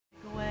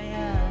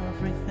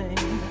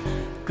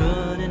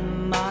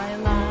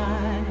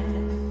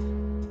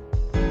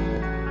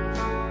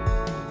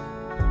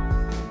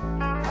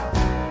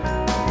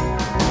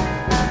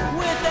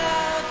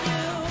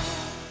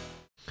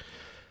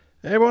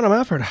Hey everyone, I'm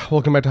Alfred.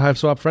 Welcome back to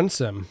Hiveswap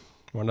Freindsim.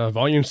 We're on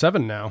Volume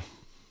 7 now.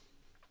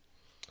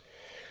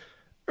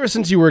 Ever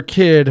since you were a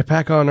kid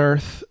back on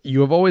Earth,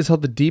 you have always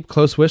held the deep,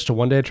 close wish to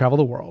one day travel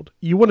the world.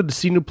 You wanted to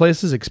see new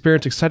places,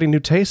 experience exciting new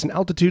tastes and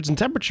altitudes and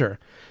temperature.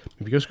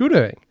 Maybe go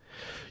scuba.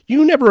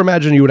 You never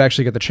imagined you would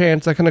actually get the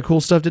chance. That kind of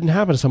cool stuff didn't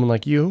happen to someone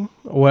like you.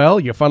 Well,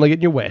 you're finally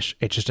getting your wish.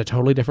 It's just a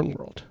totally different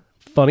world.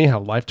 Funny how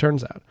life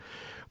turns out.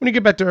 When you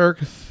get back to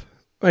Earth,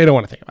 you don't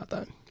want to think about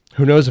that.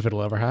 Who knows if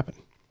it'll ever happen.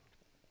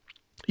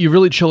 You've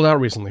really chilled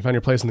out recently, found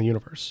your place in the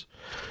universe.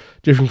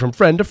 Drifting from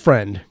friend to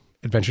friend,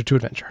 adventure to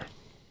adventure.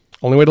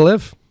 Only way to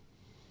live.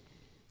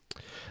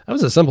 That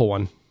was a simple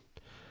one.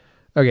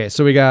 Okay,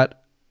 so we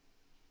got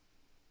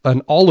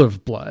an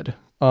olive blood.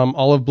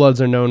 Olive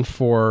bloods are known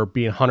for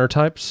being hunter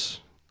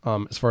types,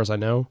 as far as I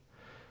know.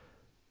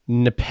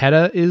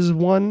 Nepeta is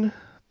one,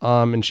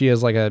 and she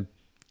has like a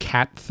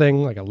cat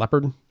thing, like a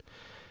leopard.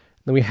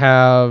 Then we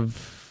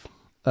have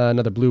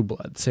another blue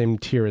blood, same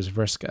tier as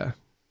Vriska.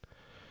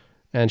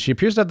 And she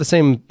appears to have the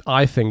same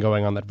eye thing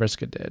going on that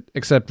Vriska did,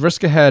 except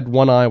Vriska had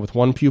one eye with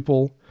one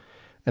pupil,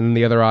 and then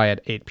the other eye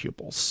had 8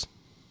 pupils.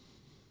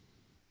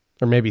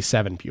 Or maybe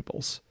 7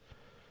 pupils.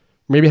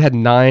 Maybe it had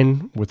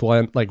 9 with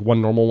one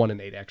normal one and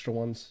 8 extra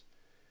ones.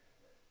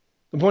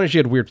 The point is she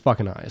had weird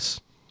fucking eyes.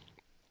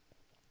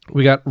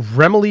 We got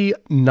Remily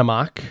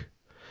Namak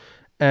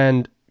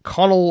and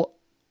Connell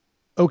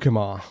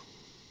Okima.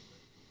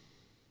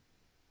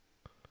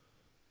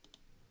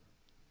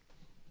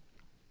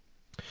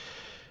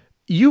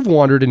 You've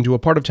wandered into a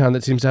part of town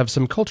that seems to have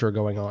some culture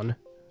going on.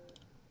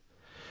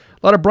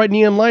 A lot of bright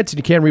neon lights, and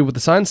you can't read what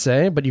the signs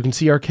say, but you can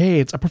see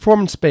arcades, a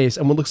performance space,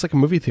 and what looks like a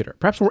movie theater,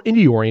 perhaps more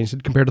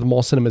indie-oriented compared to the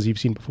mall cinemas you've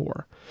seen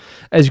before.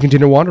 As you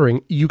continue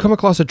wandering, you come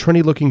across a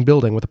trendy-looking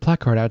building with a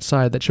placard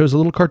outside that shows a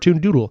little cartoon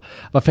doodle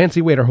of a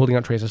fancy waiter holding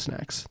out trays of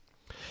snacks.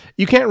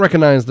 You can't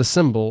recognize the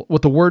symbol,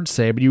 what the words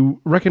say, but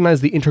you recognize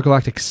the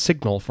intergalactic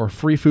signal for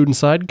free food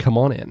inside. Come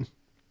on in.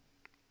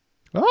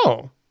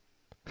 Oh.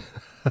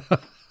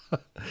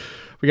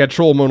 We got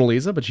Troll Mona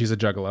Lisa, but she's a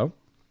juggalo.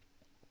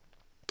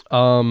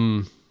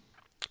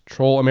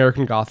 Troll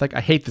American Gothic.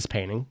 I hate this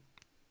painting.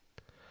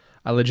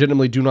 I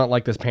legitimately do not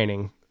like this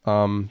painting.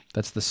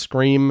 That's the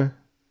Scream.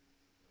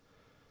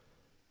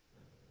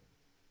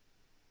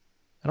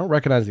 I don't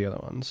recognize the other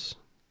ones.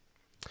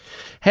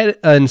 Head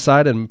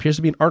inside and appears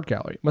to be an art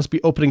gallery. Must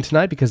be opening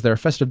tonight because there are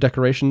festive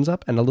decorations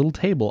up and a little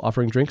table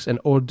offering drinks and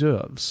hors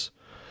d'oeuvres.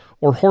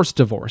 Or horse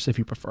divorce, if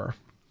you prefer.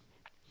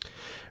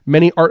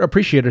 Many art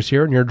appreciators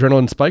here, and your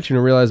adrenaline spikes when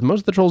you realize most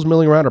of the trolls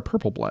milling around are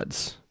purple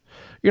bloods.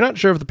 You're not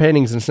sure if the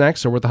paintings and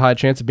snacks are worth the high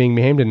chance of being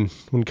maimed and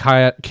when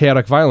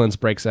chaotic violence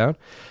breaks out,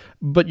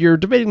 but you're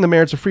debating the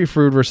merits of free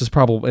food versus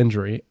probable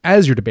injury.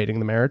 As you're debating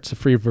the merits of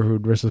free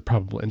food versus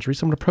probable injury,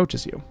 someone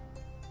approaches you.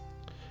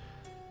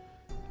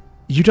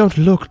 You don't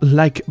look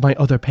like my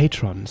other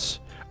patrons.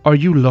 Are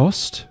you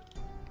lost?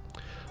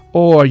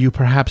 Or are you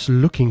perhaps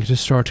looking to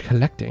start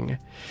collecting?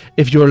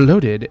 If you're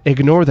loaded,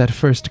 ignore that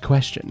first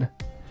question.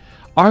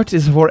 Art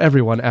is for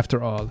everyone,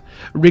 after all,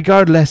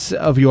 regardless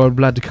of your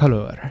blood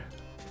color.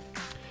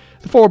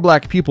 The 4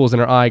 black pupils in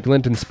her eye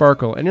glint and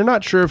sparkle, and you're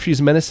not sure if it's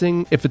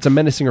a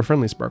menacing or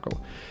friendly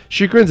sparkle.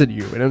 She grins at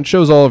you, and it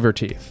shows all of her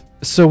teeth.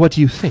 So what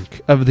do you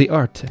think of the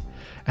art?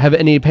 Have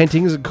any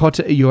paintings caught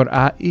your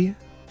eye?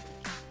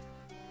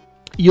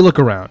 You look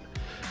around.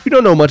 You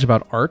don't know much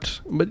about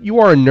art, but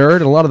you are a nerd,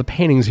 and a lot of the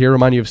paintings here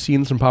remind you of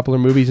scenes from popular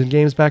movies and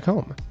games back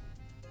home.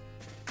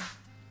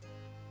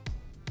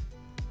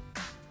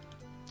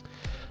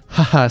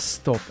 Haha,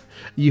 stop.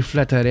 You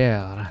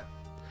flatterer.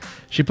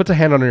 She puts a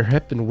hand on her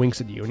hip and winks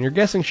at you, and you're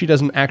guessing she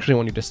doesn't actually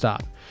want you to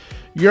stop.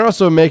 You're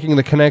also making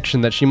the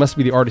connection that she must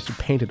be the artist who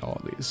painted all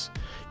of these.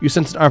 You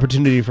sense an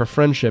opportunity for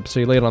friendship, so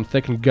you lay it on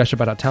thick and gush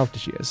about how talented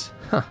she is.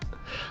 Huh.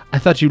 I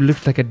thought you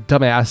looked like a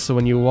dumbass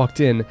when you walked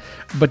in,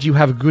 but you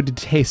have good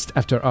taste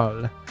after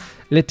all.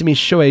 Let me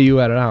show you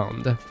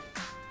around.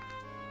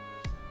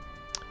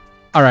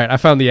 Alright, I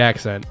found the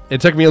accent. It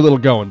took me a little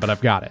going, but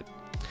I've got it.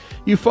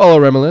 You follow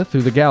Remilith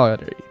through the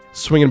gallery,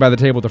 swinging by the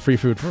table with the free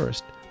food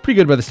first. Pretty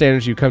good by the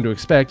standards you come to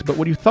expect, but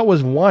what you thought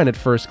was wine at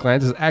first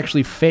glance is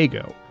actually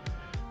Faygo.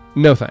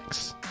 No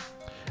thanks.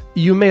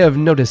 You may have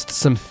noticed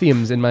some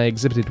themes in my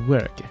exhibited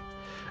work.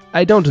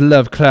 I don't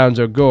love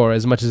clowns or gore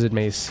as much as it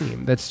may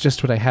seem. That's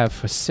just what I have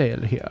for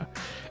sale here.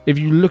 If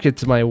you look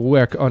at my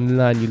work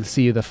online, you'll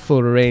see the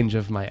full range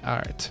of my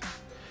art.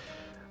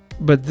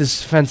 But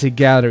this fancy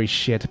gallery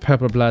shit,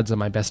 purple bloods are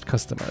my best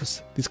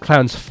customers. These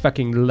clowns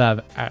fucking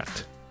love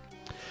art.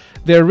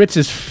 They're rich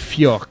as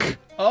fuck.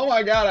 Oh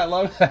my god, I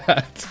love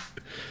that.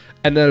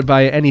 And they'll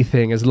buy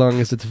anything as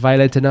long as it's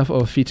violent enough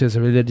or features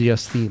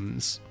religious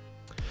themes.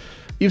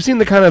 You've seen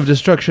the kind of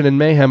destruction and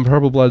mayhem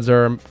purple bloods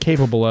are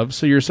capable of,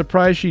 so you're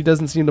surprised she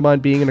doesn't seem to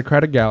mind being in a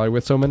crowded gallery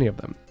with so many of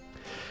them.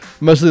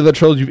 Most of the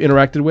trolls you've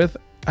interacted with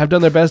have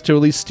done their best to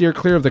at least steer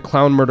clear of the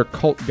clown murder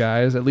cult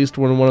guys, at least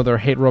when one of their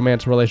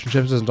hate-romance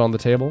relationships isn't on the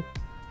table.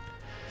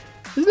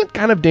 Isn't it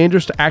kind of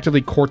dangerous to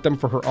actively court them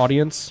for her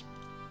audience?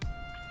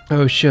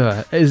 Oh,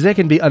 sure. They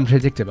can be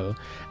unpredictable,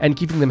 and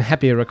keeping them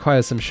happy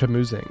requires some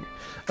schmoozing.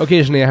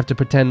 Occasionally I have to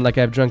pretend like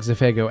I've drunk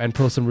Zefego and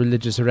pull some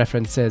religious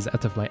references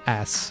out of my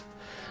ass.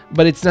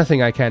 But it's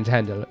nothing I can't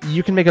handle.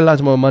 You can make a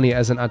lot more money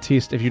as an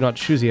artiste if you're not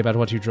choosy about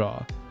what you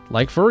draw.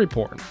 Like furry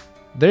porn.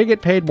 They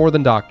get paid more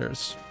than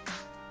doctors.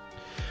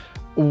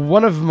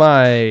 One of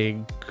my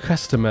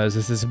customers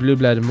is this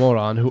blue-blood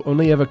moron who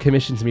only ever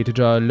commissions me to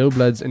draw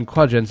low-bloods and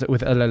quadrants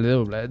with other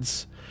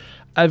low-bloods.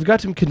 I've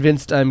got him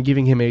convinced I'm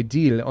giving him a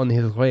deal on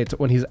his rate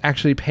when he's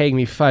actually paying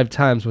me 5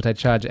 times what I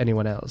charge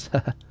anyone else.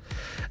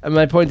 And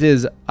my point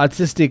is,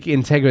 artistic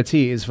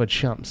integrity is for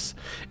chumps.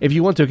 If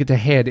you want to get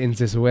ahead in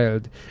this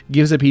world,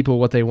 give the people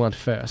what they want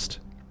first.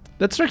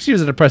 That strikes you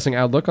as a depressing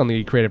outlook on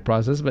the creative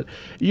process, but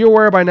you're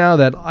aware by now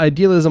that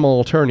idealism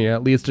or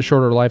alternia leads to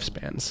shorter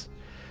lifespans.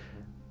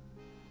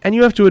 And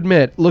you have to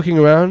admit, looking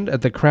around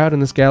at the crowd in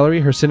this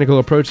gallery, her cynical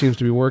approach seems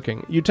to be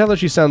working. You tell her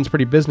she sounds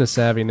pretty business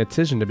savvy in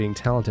addition to being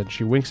talented.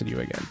 She winks at you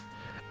again.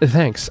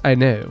 Thanks, I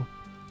know.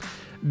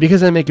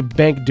 Because I make a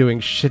bank doing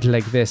shit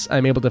like this,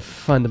 I'm able to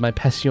fund my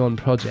passion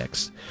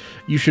projects.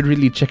 You should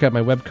really check out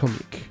my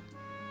webcomic.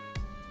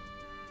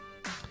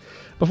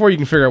 Before you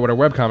can figure out what her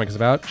webcomic is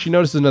about, she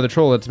notices another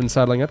troll that's been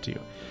sidling up to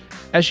you.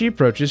 As she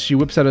approaches, she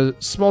whips out a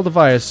small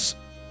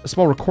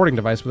recording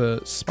device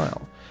with a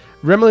smile.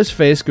 Remela's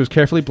face goes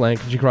carefully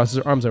blank, and she crosses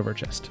her arms over her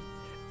chest.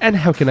 And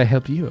how can I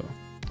help you?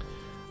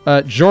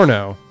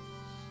 Giorno.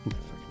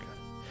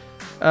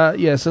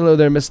 Yes, hello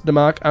there, Mr.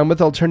 DeMarc. I'm with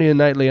Alternia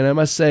Nightly, and I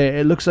must say,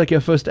 it looks like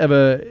your first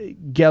ever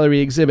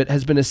gallery exhibit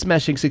has been a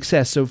smashing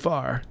success so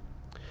far.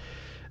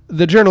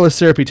 The journalist's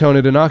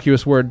syrupy-toned,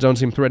 innocuous words don't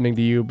seem threatening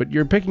to you, but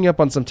you're picking up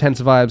on some tense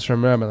vibes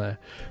from Remela,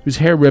 whose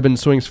hair ribbon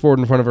swings forward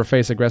in front of her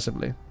face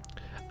aggressively.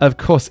 Of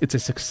course it's a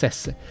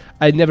success.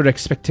 I never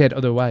expected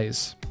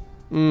otherwise.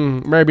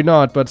 Maybe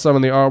not, but some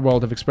in the art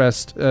world have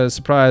expressed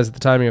surprise at the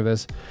timing of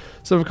this.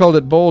 Some have called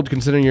it bold,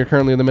 considering you're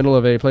currently in the middle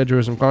of a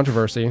plagiarism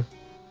controversy.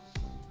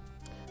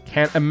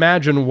 Can't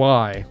imagine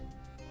why.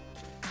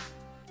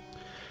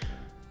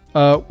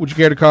 Would you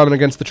care to comment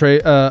against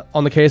the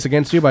on the case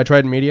against you by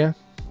Trident Media?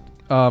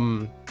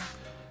 The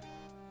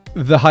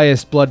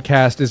highest blood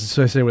caste is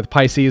associated with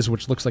Pisces,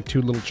 which looks like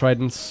 2 little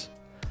tridents.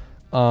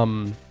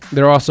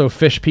 They're also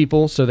fish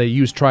people, so they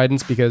use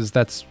tridents because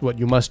that's what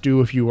you must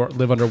do if you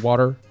live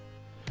underwater.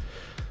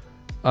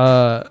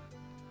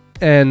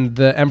 And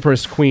the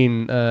Empress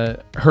Queen,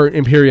 her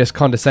imperious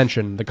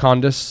condescension, the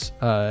Condis,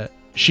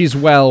 she's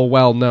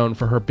well known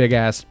for her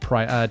big-ass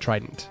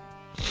trident.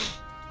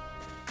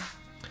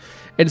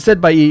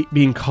 Instead, by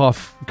being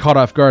caught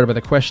off guard by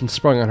the question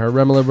sprung on her,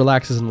 Remela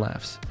relaxes and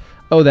laughs.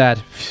 Oh,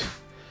 that.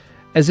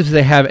 As if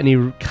they have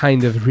any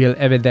kind of real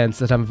evidence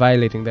that I'm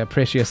violating their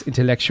precious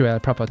intellectual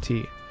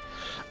property.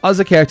 All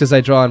the characters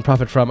I draw and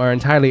profit from are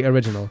entirely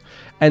original,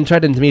 and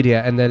Trident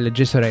Media and the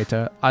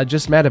legislator are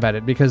just mad about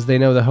it because they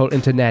know the whole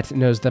internet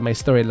knows that my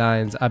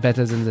storylines are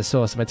better than the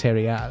source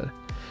material.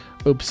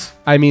 Oops,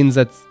 I mean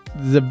that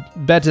the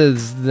better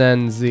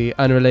than the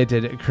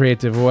unrelated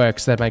creative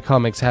works that my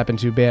comics happen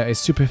to bear a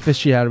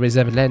superficial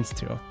resemblance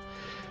to.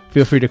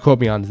 Feel free to quote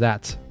me on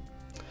that.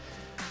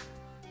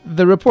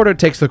 The reporter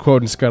takes the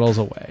quote and scuttles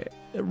away.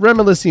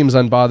 Remela seems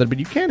unbothered, but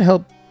you can't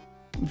help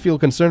feel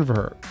concerned for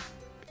her.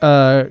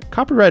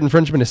 Copyright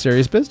infringement is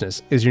serious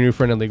business. Is your new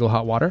friend in legal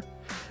hot water?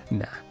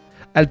 Nah.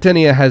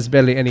 Alternia has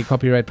barely any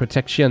copyright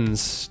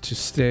protections to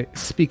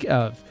speak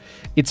of.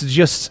 It's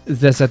just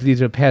that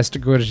little past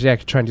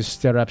Gorjak trying to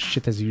stir up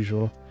shit as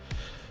usual.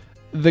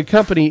 The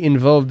company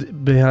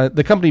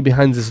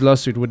behind this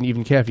lawsuit wouldn't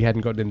even care if you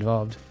hadn't gotten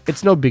involved.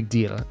 It's no big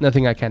deal.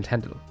 Nothing I can't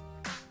handle.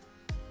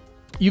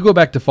 You go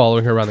back to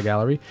following her around the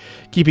gallery,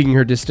 keeping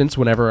her distance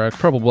whenever a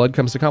purple blood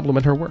comes to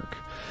compliment her work.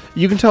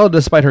 You can tell,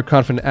 despite her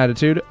confident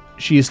attitude,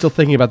 she is still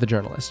thinking about the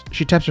journalist.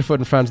 She taps her foot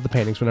in front of the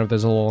paintings whenever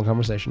there's a long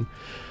conversation,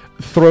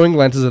 throwing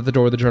glances at the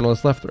door the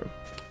journalist left through.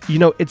 You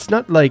know, it's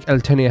not like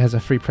Alternia has a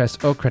free press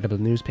or credible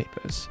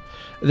newspapers.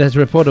 That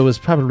reporter was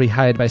probably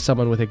hired by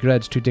someone with a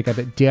grudge to dig up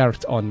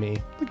dirt on me.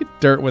 Look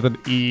at dirt with an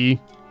E.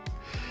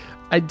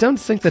 I don't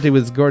think that it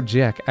was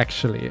Gorjak,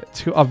 actually.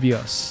 Too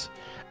obvious.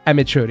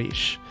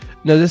 Amateurish.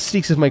 No, this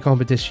speaks of my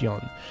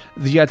competition.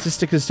 The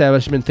artistic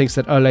establishment thinks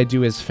that all I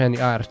do is fan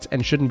art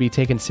and shouldn't be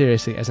taken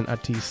seriously as an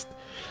artiste.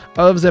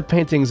 All of their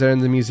paintings are in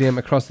the museum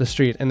across the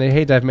street, and they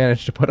hate I've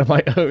managed to put up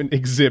my own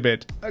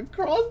exhibit.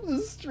 Across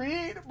the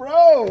street?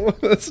 Bro,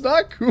 that's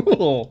not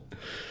cool.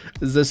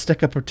 The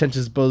stuck-up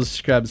pretentious bull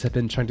scrubs have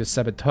been trying to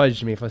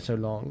sabotage me for so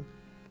long.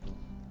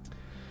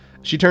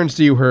 She turns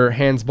to you, her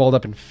hands balled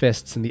up in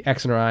fists and the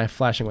X in her eye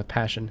flashing with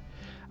passion.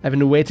 I've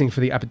been waiting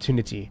for the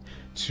opportunity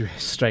to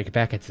strike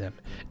back at them.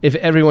 If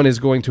everyone is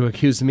going to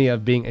accuse me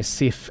of being a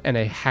thief and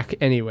a hack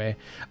anyway,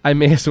 I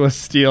may as well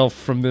steal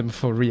from them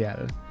for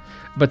real.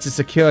 But the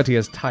security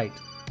is tight.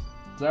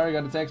 Sorry,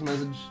 got a text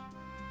message.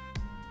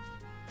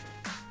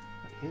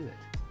 What is it?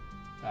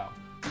 Oh.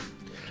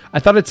 I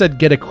thought it said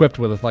get equipped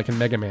with it like in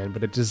Mega Man,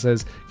 but it just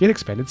says get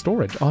expanded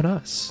storage on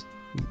us.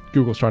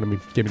 Google's trying to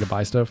get me to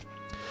buy stuff.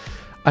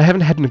 I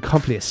haven't had an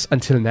accomplice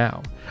until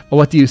now.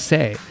 What do you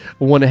say?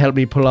 Want to help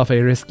me pull off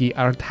a risky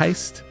art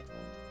heist?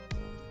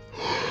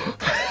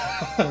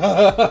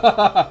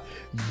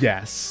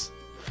 Yes.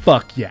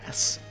 Fuck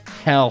yes.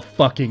 Hell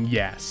fucking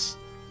yes.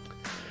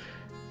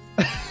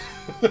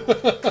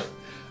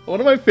 One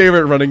of my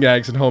favorite running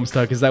gags in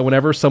Homestuck is that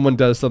whenever someone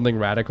does something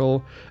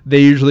radical, they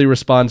usually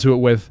respond to it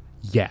with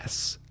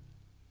yes.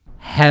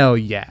 Hell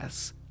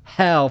yes.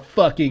 Hell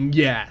fucking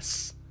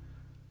yes.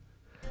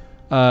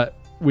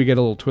 We get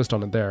a little twist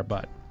on it there,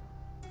 but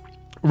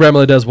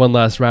Remla does one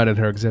last round in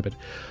her exhibit,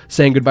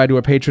 saying goodbye to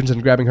her patrons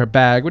and grabbing her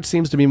bag, which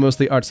seems to be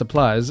mostly art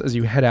supplies, as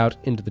you head out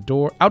the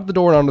door and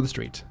onto the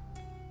street.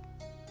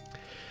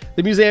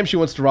 The museum she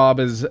wants to rob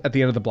is at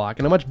the end of the block,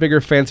 in a much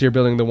bigger, fancier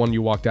building than the one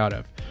you walked out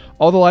of.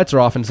 All the lights are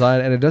off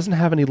inside, and it doesn't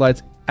have any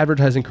lights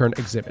advertising current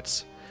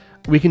exhibits.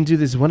 We can do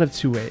this one of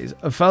two ways.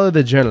 Follow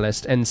the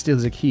journalist and steal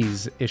the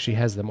keys if she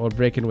has them, or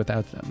break in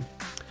without them.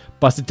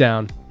 Bust it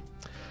down.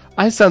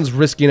 I sounds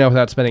risky enough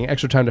without spending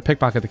extra time to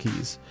pickpocket the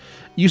keys.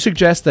 You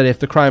suggest that if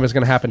the crime is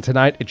going to happen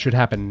tonight, it should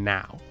happen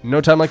now. No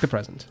time like the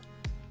present.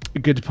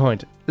 Good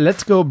point.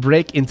 Let's go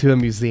break into a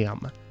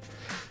museum.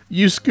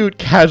 You scoot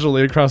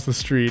casually across the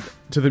street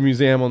to the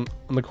museum on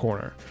the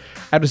corner.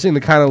 After seeing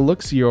the kind of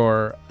looks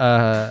your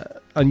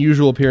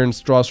unusual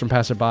appearance draws from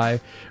passerby,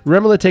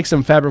 Remla takes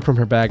some fabric from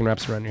her bag and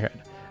wraps it around your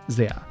head.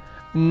 There.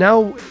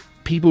 Now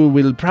people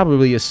will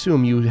probably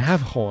assume you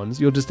have horns.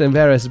 You're just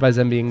embarrassed by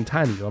them being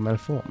tiny or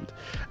malformed.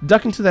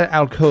 Duck into that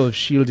alcove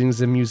shielding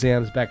the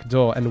museum's back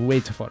door and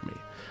wait for me.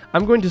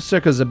 I'm going to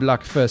circle the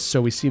block first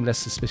so we seem less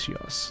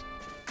suspicious.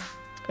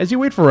 As you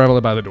wait for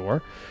Remla by the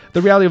door,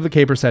 the reality of the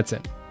caper sets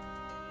in.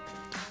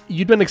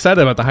 You'd been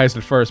excited about the heist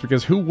at first,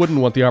 because who wouldn't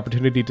want the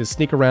opportunity to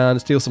sneak around,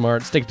 steal some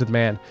art, stick it to the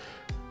man?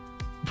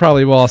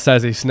 Probably while a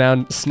snazzy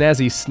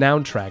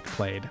soundtrack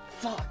played.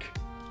 Fuck.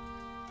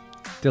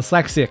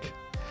 Dyslexic.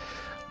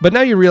 But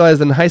now you realize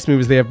that in heist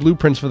movies they have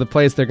blueprints for the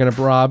place they're going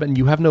to rob, and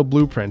you have no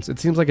blueprints. It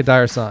seems like a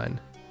dire sign.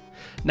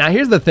 Now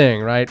here's the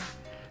thing, right?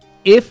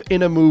 If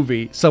in a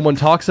movie someone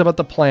talks about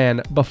the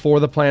plan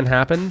before the plan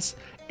happens,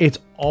 it's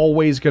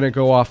always going to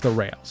go off the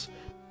rails.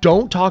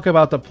 Don't talk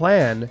about the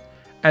plan,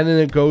 and then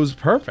it goes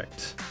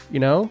perfect, you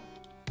know?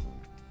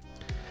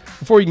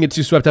 Before you can get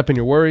too swept up in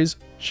your worries,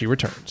 she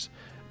returns.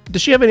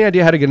 Does she have any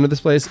idea how to get into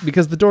this place?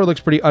 Because the door looks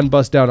pretty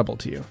unbust-downable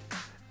to you.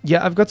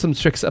 Yeah, I've got some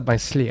tricks up my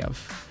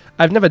sleeve.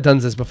 I've never done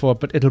this before,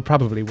 but it'll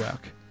probably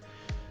work.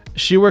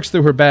 She works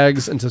through her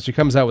bags until she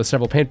comes out with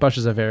several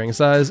paintbrushes of varying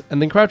size,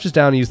 and then crouches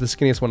down and uses the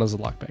skinniest one as a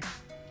lockpick.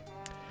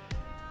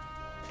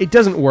 It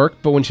doesn't work,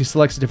 but when she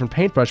selects a different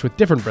paintbrush with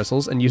different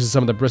bristles and uses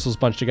some of the bristles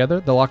bunched together,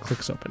 the lock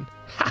clicks open.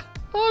 Ha!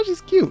 Oh,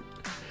 she's cute.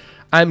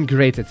 I'm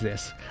great at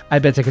this. I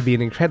bet I could be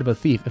an incredible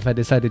thief if I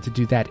decided to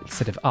do that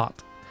instead of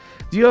art.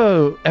 Do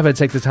you ever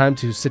take the time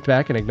to sit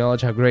back and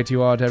acknowledge how great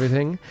you are at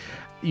everything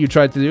you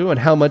tried to do, and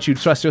how much you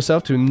trust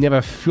yourself to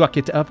never fuck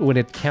it up when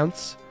it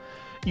counts?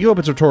 You hope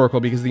it's rhetorical,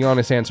 because the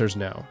honest answer is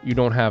no. You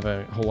don't have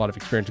a whole lot of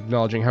experience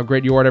acknowledging how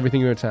great you are at everything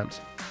you attempt.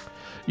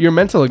 Your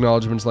mental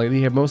acknowledgements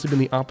lately have mostly been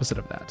the opposite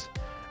of that.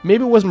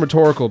 Maybe it wasn't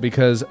rhetorical,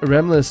 because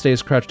Remla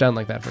stays crouched down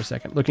like that for a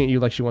second, looking at you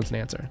like she wants an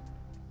answer.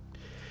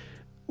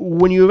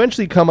 When you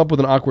eventually come up with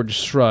an awkward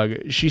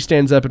shrug, she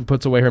stands up and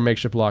puts away her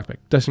makeshift lockpick,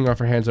 dusting off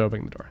her hands and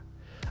opening the door.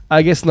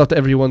 I guess not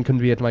everyone can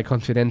be at my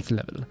confidence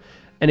level.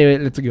 Anyway,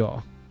 let's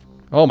go.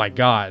 Oh my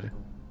god.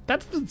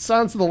 That's the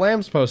Silence of the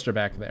Lambs poster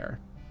back there.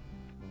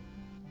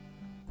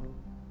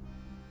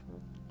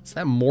 Is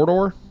that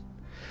Mordor?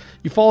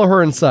 You follow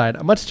her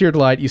inside. Much to your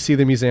delight, you see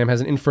the museum has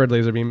an infrared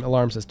laser beam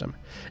alarm system.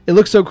 It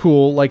looks so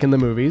cool, like in the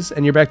movies,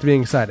 and you're back to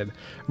being excited.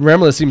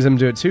 Remla seems to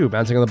do it too,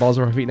 bouncing on the balls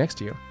of her feet next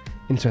to you.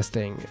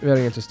 Interesting.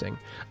 Very interesting.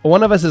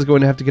 One of us is going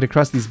to have to get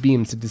across these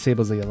beams to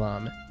disable the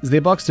alarm. The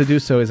box to do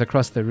so is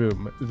across the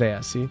room.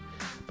 There, see?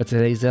 But the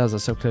lasers are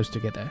so close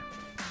together.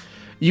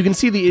 You can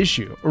see the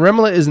issue.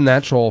 Remla isn't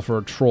that tall for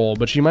a troll,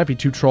 but she might be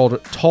too tall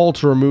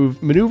to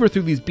maneuver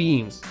through these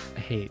beams. I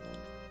hate.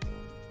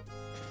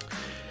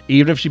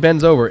 Even if she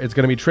bends over, it's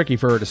going to be tricky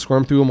for her to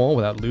squirm through them all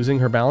without losing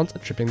her balance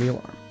and tripping the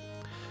alarm.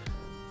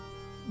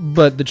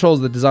 But the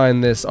trolls that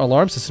designed this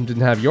alarm system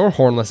didn't have your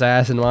hornless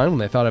ass in mind when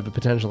they thought of the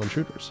potential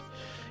intruders.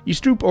 You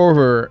stoop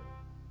over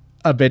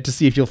a bit to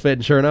see if you'll fit,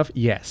 and sure enough,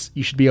 yes,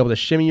 you should be able to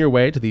shimmy your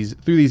way to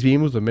through these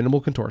beams with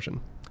minimal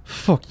contortion.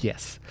 Fuck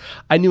yes.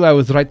 I knew I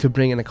was right to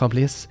bring an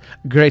accomplice.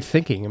 Great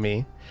thinking,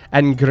 me.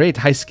 And great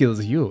high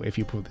skills you, if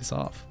you pull this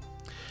off.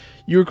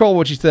 You recall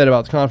what she said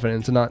about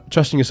confidence and not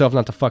trusting yourself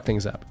not to fuck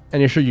things up,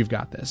 and you're sure you've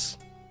got this.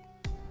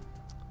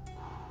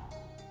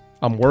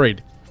 I'm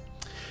worried.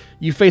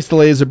 You face the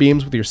laser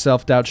beams with your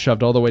self-doubt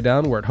shoved all the way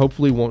down, where it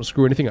hopefully won't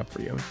screw anything up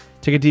for you.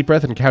 Take a deep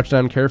breath and couch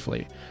down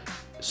carefully.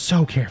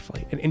 So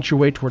carefully, and inch your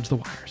way towards the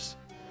wires.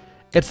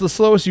 It's the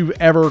slowest you've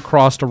ever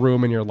crossed a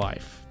room in your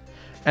life.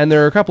 And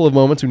there are a couple of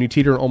moments when you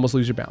teeter and almost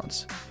lose your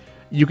balance.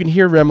 You can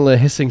hear Remla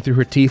hissing through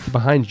her teeth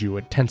behind you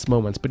at tense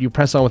moments, but you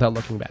press on without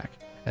looking back.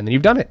 And then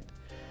you've done it.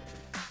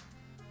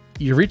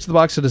 You reach the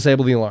box to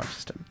disable the alarm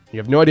system. You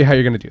have no idea how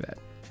you're going to do that.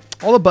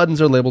 All the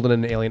buttons are labeled in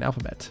an alien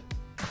alphabet.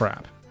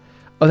 Crap.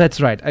 Oh,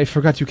 that's right. I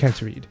forgot you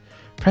can't read.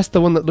 Press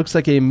the one that looks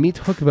like a meat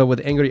hook but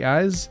with angry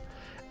eyes.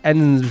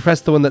 And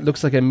press the one that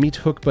looks like a meat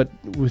hook but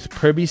with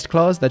per-beast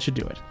claws. That should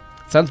do it.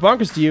 Sounds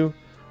bonkers to you,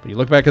 but you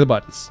look back at the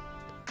buttons.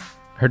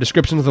 Her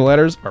descriptions of the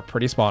letters are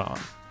pretty spot on.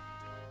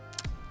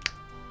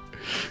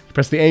 You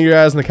press the angry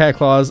eyes and the cat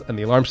claws, and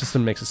the alarm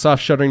system makes a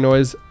soft shuddering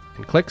noise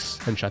and clicks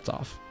and shuts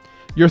off.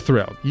 You're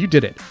thrilled. You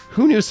did it.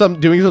 Who knew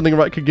doing something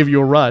right could give you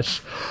a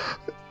rush?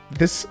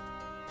 This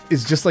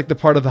is just like the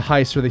part of the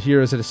heist where the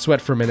heroes had to sweat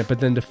for a minute, but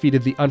then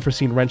defeated the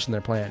unforeseen wrench in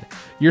their plan.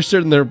 You're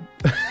certain there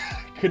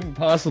couldn't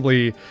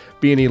possibly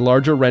be any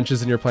larger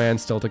wrenches in your plan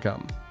still to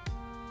come.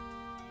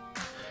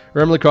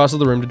 Remley crosses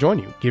the room to join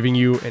you, giving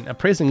you an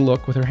appraising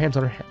look with her hands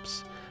on her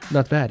hips.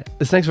 Not bad.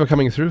 Thanks for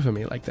coming through for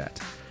me like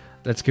that.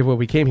 Let's get what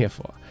we came here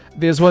for.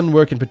 There's one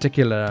work in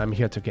particular I'm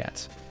here to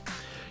get.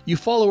 You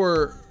follow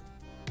her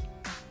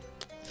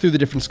through the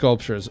different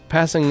sculptures,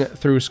 passing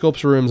through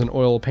sculpture rooms and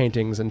oil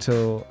paintings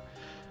until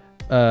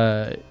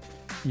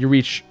you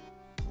reach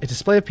a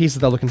display of pieces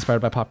that look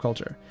inspired by pop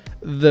culture.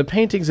 The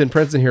paintings and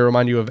prints in here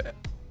remind you of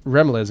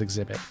Remela's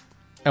exhibit,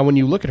 and when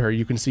you look at her,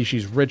 you can see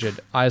she's rigid,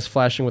 eyes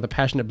flashing with a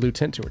passionate blue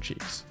tint to her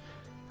cheeks.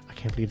 I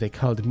can't believe they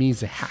called me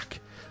the hack.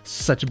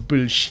 Such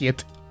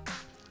bullshit.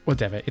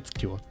 Whatever, it's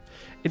cool.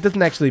 It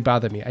doesn't actually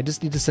bother me, I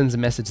just need to send the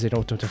message they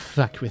don't want to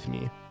fuck with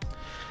me.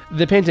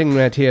 The painting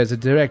right here is a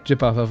direct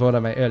ripoff of one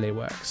of my early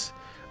works.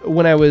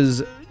 When I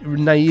was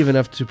naive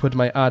enough to put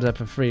my art up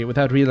for free,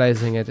 without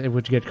realizing it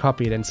would get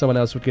copied and someone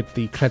else would get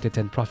the credit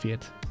and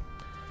profit.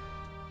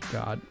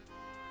 God.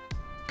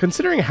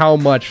 Considering how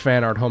much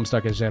fan art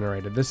Homestuck has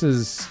generated, this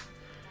is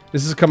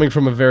coming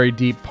from a very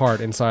deep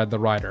part inside the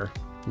writer,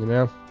 you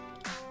know?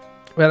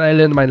 Well, I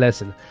learned my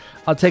lesson.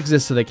 I'll take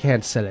this so they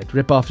can't sell it.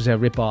 Rip off is a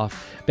rip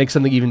off, make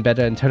something even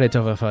better, and turn it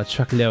over for a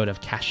truckload of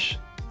cash.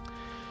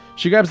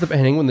 She grabs the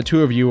painting. When the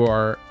two of you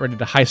are ready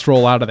to heist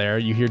roll out of there,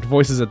 you hear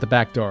voices at the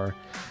back door,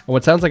 and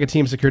what sounds like a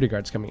team of security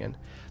guards coming in.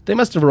 They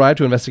must have arrived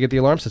to investigate the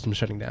alarm system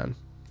shutting down.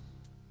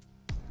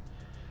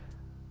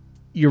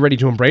 You're ready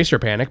to embrace your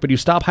panic, but you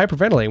stop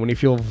hyperventilating when you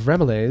feel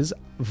Remela's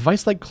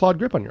vice-like clawed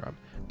grip on your arm.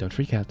 Don't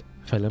freak out.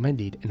 Follow my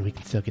lead, and we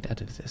can still get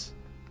out of this.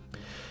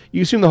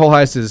 You assume the whole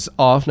heist is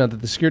off now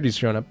that the security's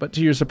shown up, but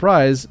to your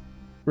surprise,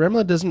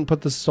 Remela doesn't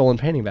put the stolen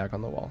painting back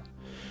on the wall.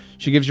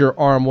 She gives your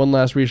arm one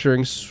last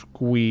reassuring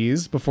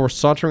squeeze before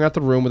sauntering out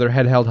the room with her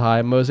head held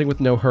high, moseying with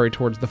no hurry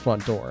towards the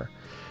front door.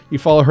 You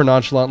follow her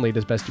nonchalant lead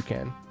as best you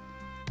can.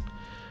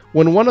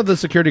 When one of the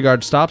security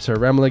guards stops her,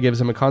 Remela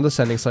gives him a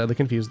condescending, slightly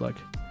confused look.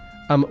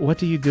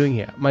 What are you doing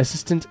here? My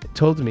assistant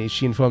told me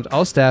she informed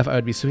all staff I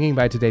would be swinging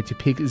by today to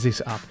pick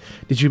this up.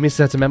 Did you miss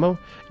that memo?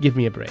 Give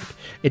me a break.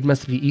 It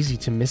must be easy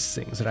to miss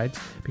things, right?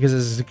 Because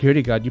as a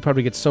security guard, you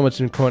probably get so much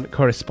in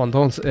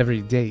correspondence every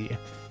day.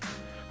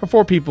 Her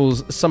four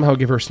pupils somehow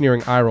give her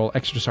sneering eye roll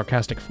extra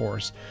sarcastic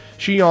force.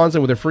 She yawns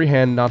and with her free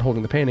hand, not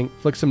holding the painting,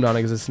 flicks some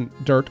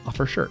non-existent dirt off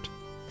her shirt.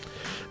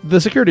 The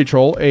security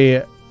troll,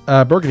 a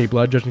burgundy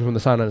blood judging from the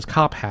sign on his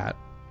cop hat,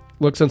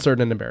 looks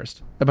uncertain and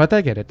embarrassed. But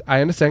I get it.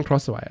 I understand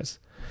cross the wires.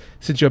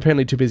 Since you're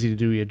apparently too busy to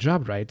do your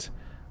job right,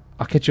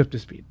 I'll catch you up to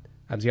speed.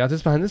 I'm the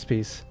artist behind this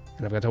piece,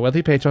 and I've got a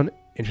wealthy patron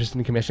interested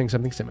in commissioning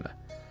something similar.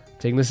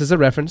 Taking this as a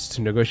reference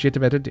to negotiate a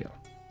better deal.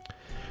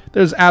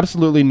 There's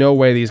absolutely no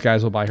way these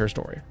guys will buy her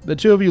story. The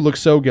two of you look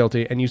so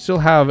guilty, and you still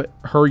have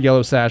her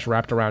yellow sash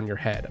wrapped around your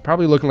head,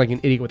 probably looking like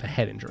an idiot with a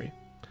head injury.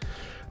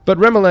 But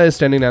Remela is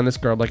standing down this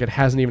girl like it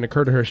hasn't even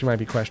occurred to her she might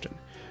be questioned.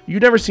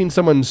 You've never seen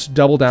someone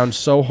double down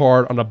so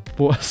hard on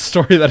a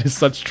story that is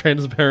such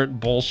transparent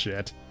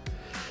bullshit.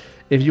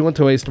 If you want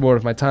to waste more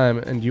of my time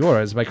and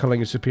yours by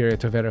calling your superior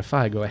to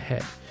verify, go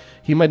ahead.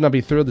 He might not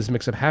be thrilled this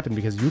mix-up happened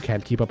because you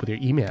can't keep up with your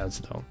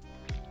emails, though.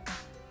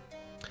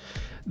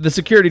 The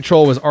security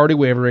troll was already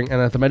wavering,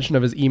 and at the mention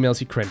of his emails,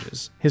 he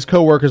cringes. His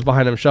co-workers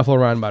behind him shuffle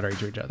around, muttering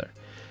to each other.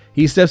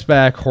 He steps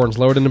back, horns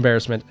lowered in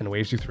embarrassment, and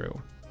waves you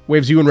through.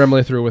 Waves you and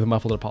Remela through with a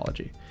muffled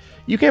apology.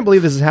 You can't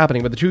believe this is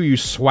happening, but the two of you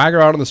swagger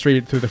out on the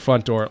street through the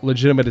front door,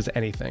 legitimate as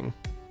anything.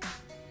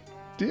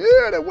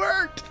 Dude, it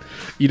worked!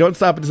 You don't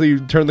stop until you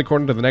turn the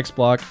corner to the next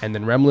block, and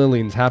then Remela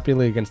leans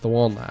happily against the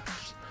wall and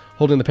laughs,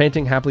 holding the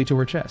painting happily to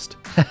her chest.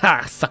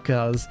 Haha,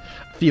 suckers!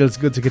 Feels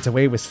good to get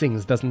away with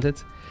things, doesn't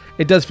it?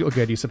 It does feel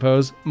good, you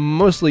suppose.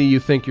 Mostly you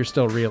think you're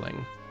still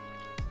reeling.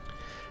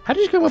 How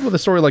did you come up with a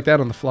story like that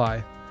on the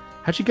fly?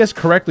 How'd you guess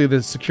correctly that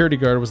the security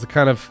guard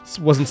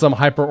wasn't some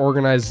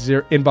hyper-organized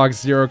inbox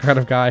zero kind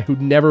of guy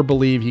who'd never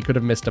believe he could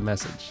have missed a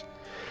message?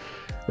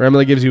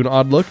 Remela gives you an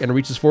odd look and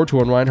reaches forward to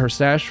unwind her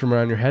sash from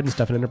around your head and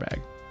stuff it in her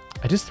bag.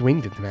 I just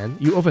winged it, man.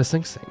 You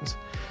overthink things.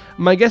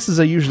 My guesses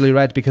are usually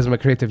right because I'm a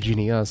creative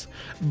genius.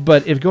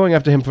 But if going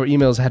after him for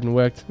emails hadn't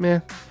worked,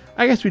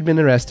 I guess we'd been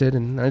arrested,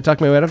 and I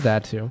talked my way out of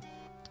that, too.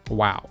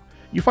 Wow.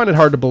 You find it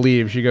hard to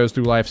believe she goes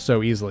through life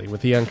so easily,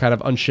 with the kind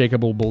of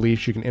unshakable belief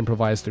she can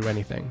improvise through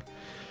anything.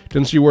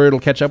 Don't you worry it'll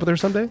catch up with her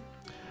someday?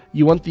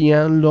 You want the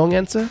long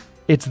answer?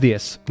 It's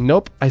this.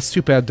 Nope, I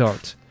super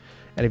don't.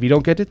 And if you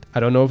don't get it, I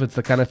don't know if it's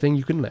the kind of thing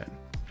you can learn.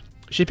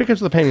 She picks up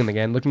the painting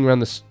again, looking down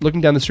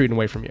the street and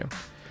away from you.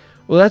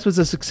 Well, that was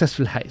a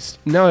successful heist.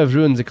 Now I've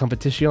ruined the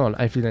competition.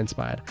 I feel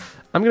inspired.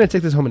 I'm going to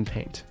take this home and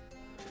paint.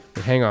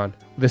 But hang on.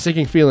 With a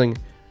sinking feeling,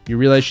 you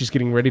realize she's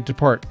getting ready to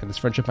depart, and this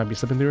friendship might be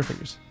slipping through her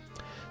fingers.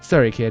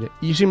 Sorry, kid.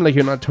 You seem like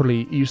you're not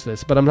totally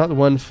useless, but I'm not the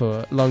one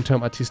for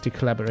long-term artistic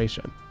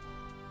collaboration.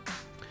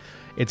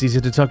 It's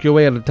easy to tuck your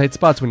way out of tight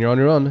spots when you're on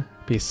your own.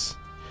 Peace.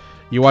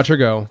 You watch her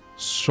go,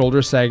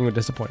 shoulders sagging with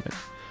disappointment.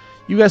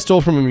 You guys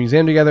stole from a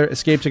museum together,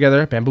 escaped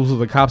together,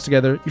 bamboozled the cops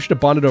together. You should have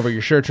bonded over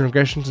your shared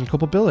transgressions and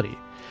culpability.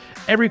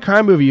 Every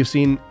crime movie you've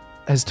seen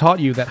has taught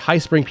you that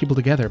heists bring people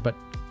together, but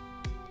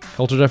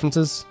culture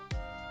differences?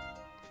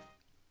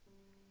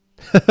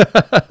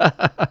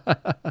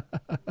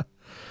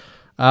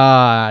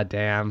 Ah,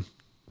 damn.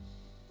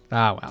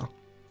 Ah, well.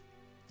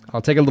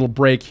 I'll take a little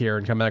break here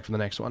and come back for the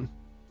next one.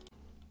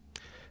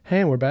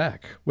 Hey, we're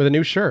back with a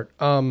new shirt.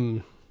 Took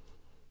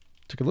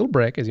a little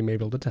break, as you may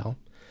be able to tell.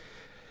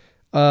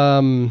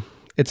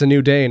 It's a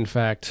new day, in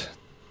fact.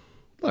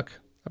 Look,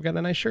 I've got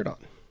a nice shirt on.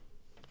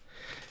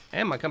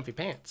 And my comfy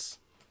pants.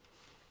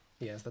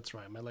 Yes, that's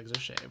right. My legs are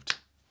shaved.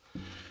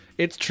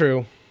 It's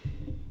true.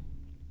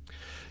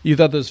 You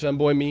thought those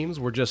femboy memes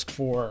were just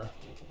for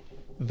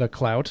the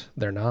clout?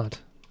 They're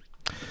not.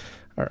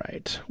 All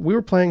right. We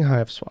were playing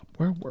Hiveswap.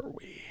 Where were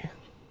we?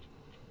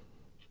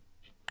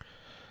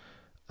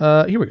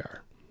 Here we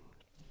are.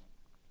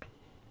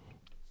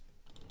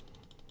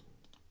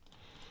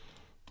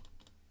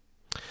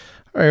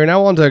 All right, we're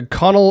now on to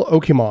Connell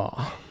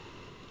Okima.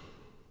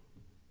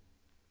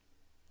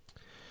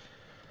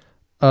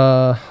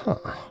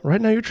 Right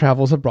now your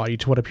travels have brought you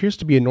to what appears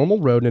to be a normal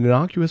road in an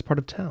innocuous part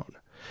of town.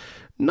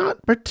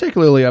 Not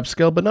particularly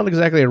upscale, but not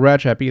exactly a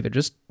rat trap either,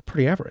 just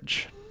pretty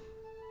average.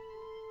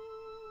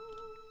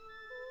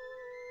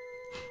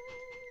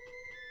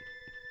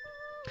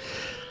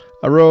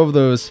 A row of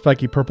those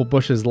spiky purple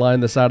bushes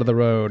line the side of the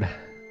road,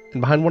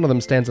 and behind one of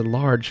them stands a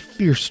large,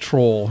 fierce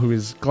troll who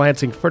is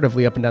glancing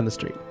furtively up and down the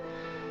street.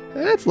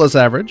 That's less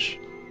average.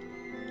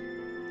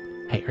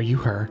 Hey, are you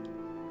her?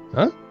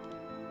 Huh?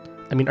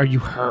 I mean, are you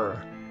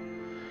her?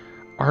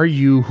 Are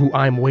you who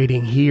I'm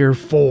waiting here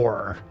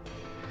for?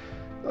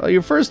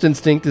 Your first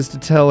instinct is to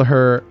tell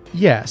her,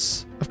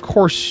 yes, of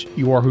course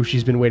you are who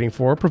she's been waiting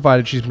for,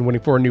 provided she's been waiting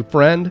for a new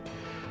friend.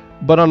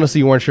 But honestly,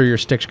 you weren't sure your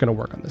stick's going to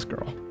work on this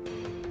girl.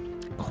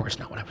 Of course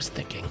not what I was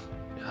thinking.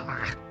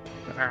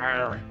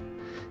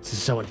 This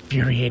is so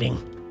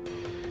infuriating.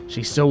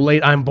 She's so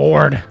late, I'm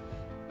bored.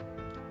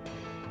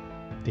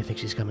 Do you think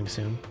she's coming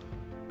soon?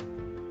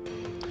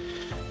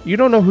 You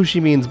don't know who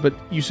she means, but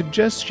you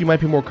suggest she might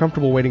be more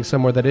comfortable waiting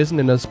somewhere that isn't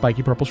in a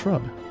spiky purple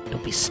shrub.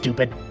 Don't be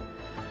stupid.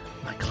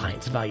 My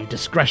clients value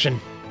discretion.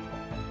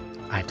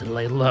 I have to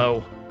lay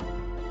low.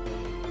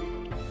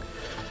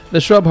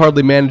 The shrub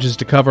hardly manages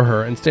to cover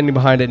her, and standing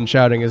behind it and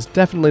shouting is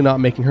definitely not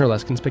making her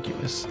less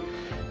conspicuous.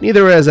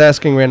 Neither is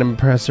asking random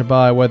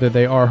passerby whether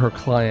they are her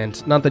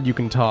client. Not that you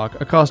can talk.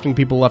 Accosting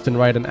people left and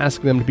right and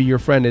asking them to be your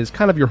friend is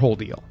kind of your whole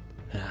deal.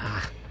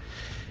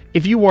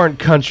 If you weren't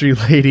country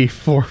lady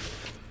for...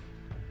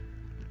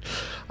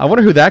 I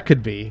wonder who that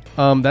could be.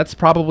 That's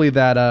probably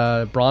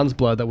that bronze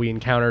blood that we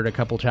encountered a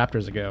couple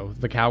chapters ago.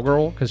 The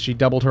cowgirl, because she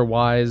doubled her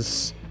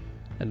Ys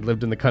and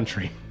lived in the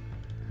country.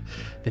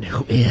 Then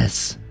who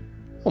is?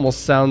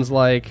 Almost sounds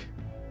like...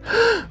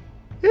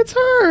 It's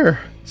her!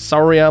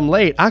 Sorry I'm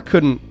late. I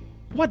couldn't...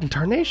 What in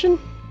tarnation?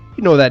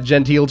 You know that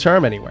genteel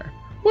charm anywhere.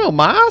 Well,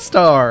 my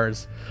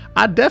stars!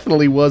 I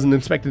definitely wasn't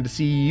expecting to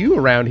see you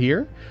around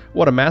here.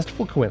 What a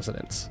masterful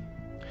coincidence.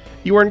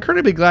 You are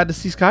incredibly glad to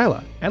see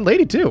Skyla, and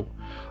Lady too.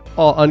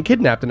 All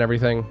unkidnapped and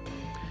everything.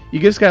 You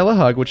give Skyla a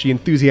hug, which she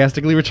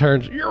enthusiastically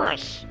returns.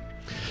 Yes!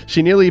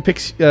 She nearly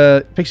picks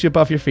you up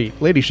off your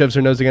feet. Lady shoves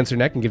her nose against her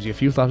neck and gives you a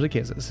few floppy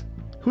kisses.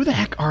 Who the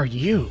heck are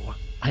you?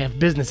 I have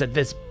business at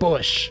this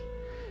bush.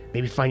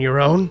 Maybe find your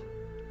own?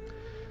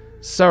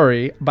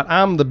 Sorry, but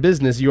I'm the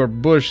business your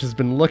bush has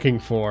been looking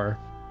for.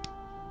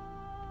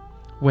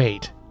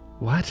 Wait,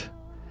 what?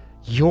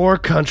 Your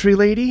country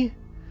lady?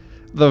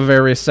 The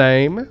very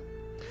same.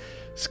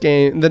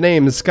 The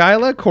name is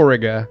Skyla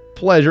Corriga.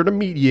 Pleasure to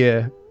meet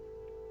you.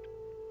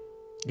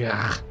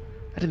 Gah,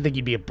 I didn't think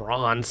you'd be a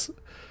bronze.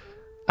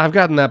 I've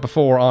gotten that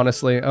before,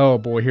 honestly. Oh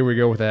boy, here we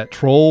go with that.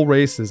 Troll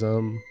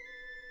racism.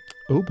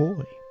 Oh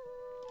boy.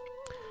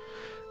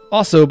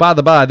 Also, by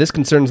the by, this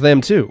concerns them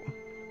too.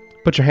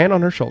 Put your hand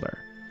on her shoulder.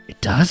 It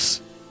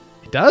does?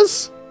 It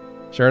does?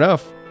 Sure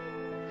enough.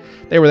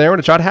 They were there when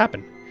it tried to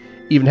happen.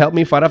 Even helped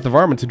me fight off the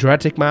varmints who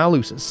tried to take my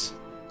Alusis.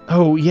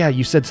 Oh yeah,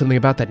 you said something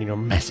about that in your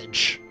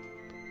message.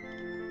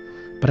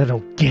 But I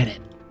don't get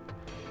it.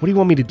 What do you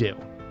want me to do?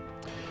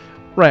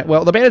 Right,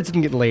 well, the bandits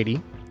didn't get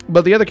Lady,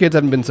 but the other kids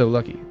haven't been so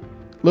lucky.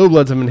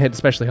 Lowbloods have been hit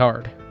especially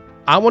hard.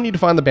 I want you to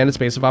find the bandit's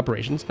base of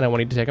operations, and I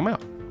want you to take them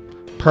out.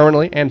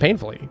 Permanently and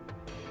painfully.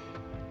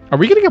 Are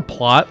we getting a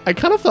plot? I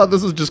kind of thought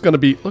this was just going to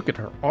be... Look at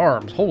her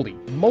arms. Holy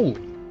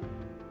moly.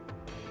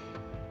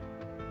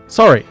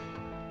 Sorry.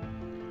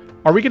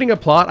 Are we getting a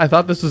plot? I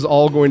thought this was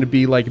all going to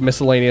be like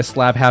miscellaneous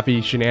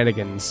slap-happy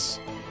shenanigans.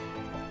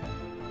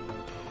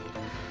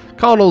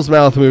 Connell's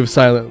mouth moves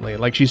silently,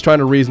 like she's trying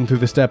to reason through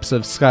the steps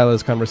of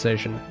Skyla's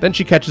conversation. Then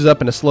she catches up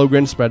and a slow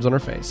grin spreads on her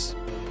face.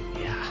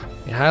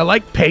 Yeah, I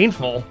like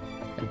painful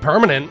and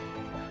permanent.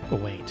 But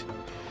wait,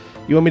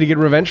 you want me to get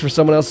revenge for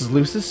someone else's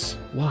Lucis?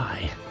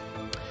 Why?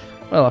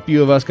 Well, a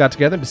few of us got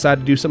together and decided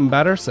to do something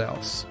about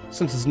ourselves.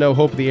 Since there's no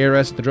hope of the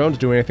ARS or the drones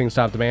doing anything to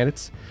stop the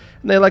bandits,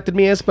 and they elected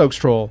me as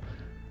spokestroll,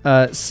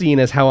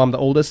 seen as how I'm the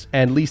oldest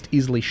and least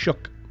easily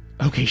shook.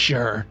 Okay,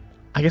 sure.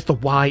 I guess the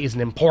why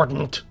isn't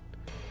important.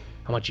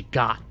 How much you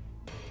got?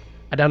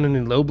 I doubt any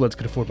lowbloods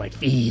could afford my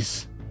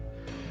fees.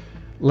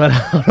 Let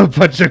out a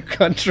bunch of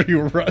country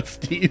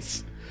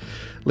rusties.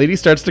 Lady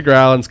starts to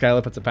growl and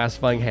Skyla puts a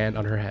pacifying hand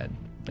on her head.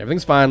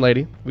 Everything's fine,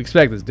 lady. We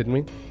expected this, didn't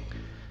we?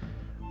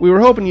 We were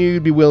hoping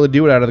you'd be willing to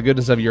do it out of the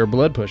goodness of your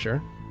blood pusher.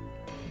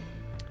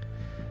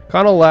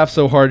 Connell laughs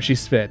so hard she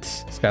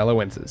spits. Skyla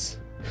winces.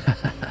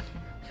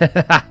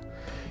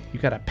 You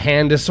got a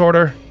pan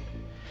disorder?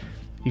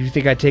 You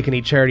think I'd take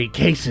any charity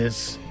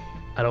cases?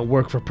 I don't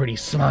work for pretty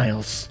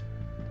smiles.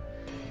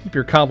 Keep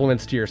your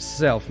compliments to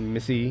yourself,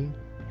 missy.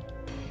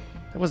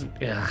 That wasn't...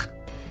 Ugh.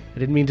 I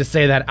didn't mean to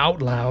say that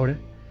out loud.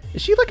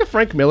 Is she like a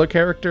Frank Miller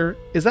character?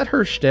 Is that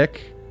her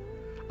shtick?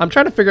 I'm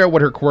trying to figure out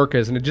what her quirk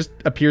is, and it just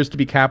appears to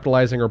be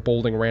capitalizing or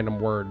bolding random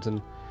words.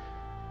 And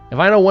if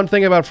I know one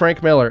thing about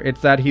Frank Miller,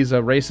 it's that he's a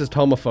racist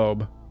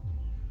homophobe.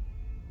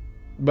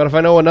 But if I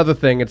know another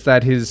thing, it's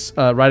that his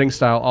writing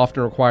style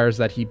often requires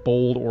that he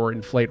bold or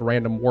inflate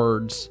random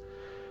words.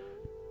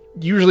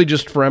 Usually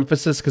just for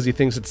emphasis because he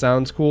thinks it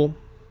sounds cool.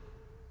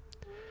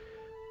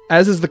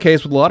 As is the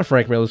case with a lot of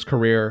Frank Miller's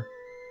career,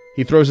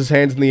 he throws his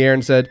hands in the air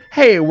and said,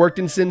 "Hey, it worked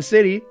in Sin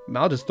City.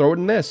 I'll just throw it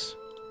in this."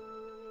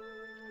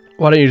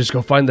 Why don't you just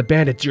go find the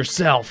bandits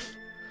yourself?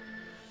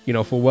 You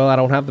know full well I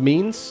don't have the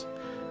means.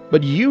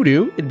 But you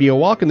do. It'd be a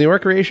walk in the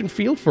recreation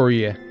field for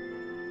you.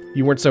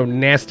 You weren't so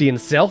nasty and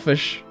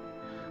selfish.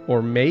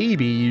 Or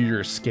maybe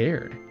you're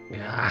scared.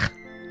 Ah,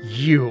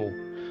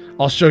 you.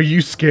 I'll show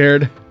you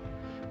scared.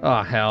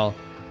 Oh, hell.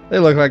 They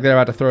look like they're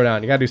about to throw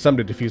down. You gotta do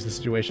something to defuse the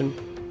situation.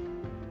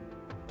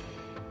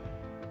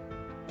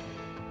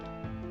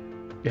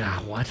 Yeah,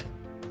 what?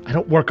 I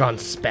don't work on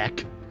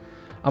spec.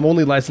 I'm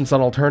only licensed on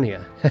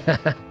Alternia.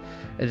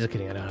 Just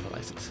kidding, I don't have a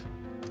license.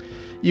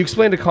 You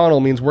explain to Connell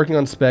means working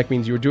on spec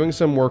means you are doing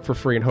some work for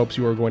free in hopes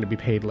you are going to be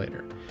paid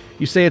later.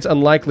 You say it's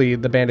unlikely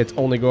the bandits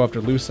only go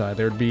after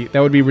Lucci. That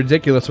would be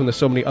ridiculous when there's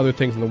so many other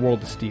things in the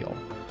world to steal.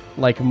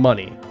 Like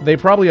money. They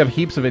probably have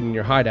heaps of it in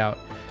your hideout,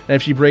 and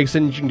if she breaks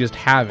in, you can just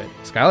have it.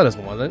 Skyla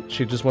doesn't want it.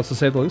 She just wants to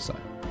save the Lucci.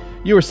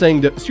 You were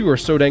saying that you were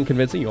so dang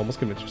convincing, you almost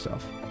convinced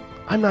yourself.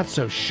 I'm not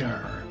so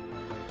sure.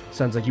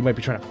 Sounds like you might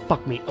be trying to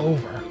fuck me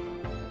over.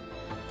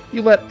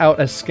 You let out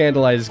a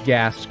scandalized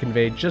gasp to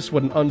convey just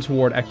what an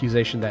untoward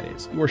accusation that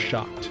is. You are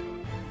shocked.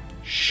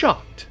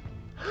 Shocked?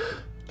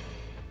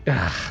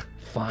 Ah,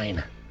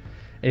 fine.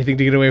 Anything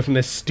to get away from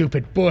this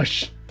stupid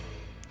bush.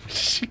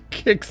 She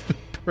kicks the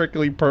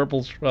prickly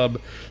purple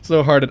shrub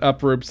so hard it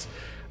uproots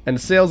and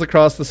sails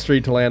across the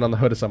street to land on the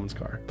hood of someone's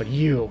car. But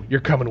you're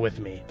coming with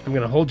me. I'm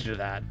gonna hold you to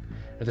that.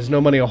 If there's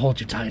no money, I'll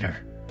hold you tighter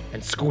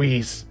and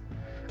squeeze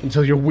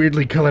until your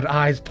weirdly colored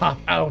eyes pop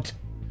out.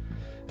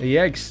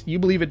 Yikes, you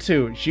believe it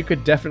too. She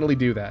could definitely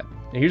do that.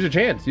 And here's your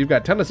chance. You've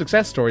got a ton of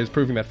success stories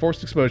proving that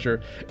forced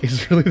exposure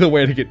is really the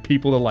way to get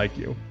people to like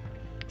you.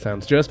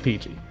 Sounds just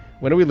peachy.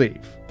 When do we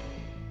leave?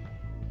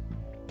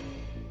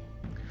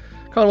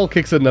 Connell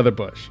kicks at another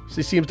bush.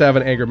 She seems to have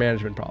an anger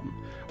management problem.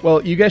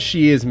 Well, you guess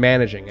she is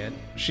managing it.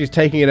 She's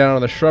taking it out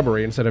on the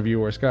shrubbery instead of you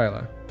or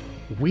Skyla.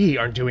 We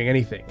aren't doing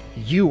anything.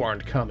 You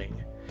aren't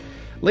coming.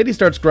 Lady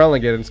starts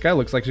growling again and Sky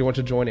looks like she wants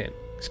to join in.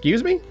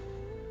 Excuse me?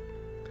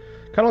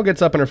 Connell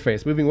gets up in her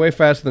face, moving way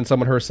faster than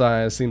someone her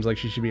size seems like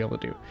she should be able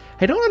to do.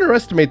 Hey, don't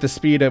underestimate the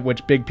speed at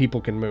which big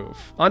people can move.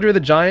 Andre the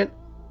Giant,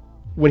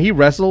 when he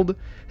wrestled,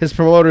 his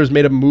promoters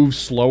made him move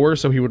slower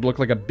so he would look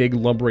like a big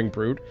lumbering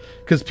brute,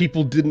 because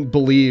people didn't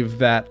believe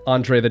that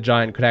Andre the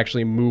Giant could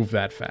actually move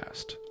that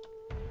fast.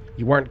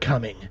 You aren't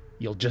coming.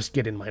 You'll just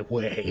get in my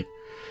way.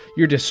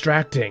 You're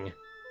distracting.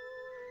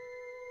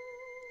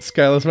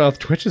 Skyla's mouth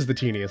twitches the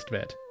teeniest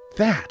bit.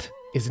 That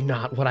is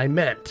not what I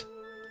meant.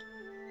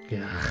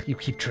 Ugh, you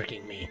keep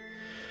tricking me.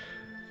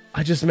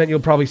 I just meant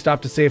you'll probably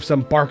stop to save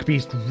some bark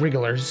beast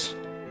wrigglers.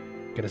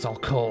 Get us all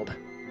cold.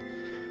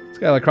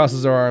 Skyla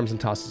crosses her arms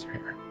and tosses her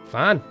hair.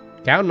 Fine.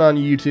 Counting on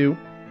you two.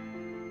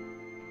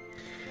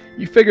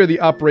 You figure the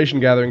operation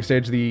gathering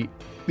stage, the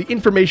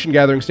information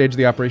gathering stage of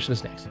the operation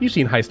is next. You've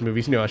seen heist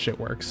movies, you know how shit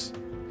works.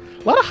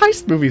 A lot of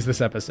heist movies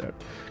this episode.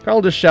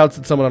 Carl just shouts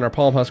at someone on her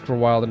palm husk for a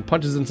while, then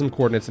punches in some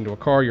coordinates into a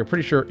car you're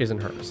pretty sure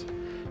isn't hers.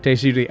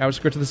 Takes you to the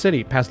outskirts of the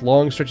city, past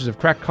long stretches of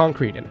cracked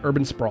concrete and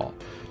urban sprawl.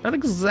 Not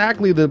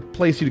exactly the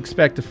place you'd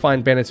expect to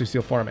find bandits who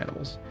steal farm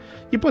animals.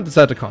 You point this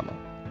out to Connell.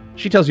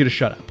 She tells you to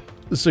shut up.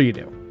 So you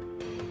do.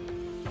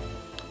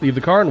 Leave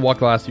the car and walk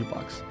the last few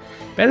blocks.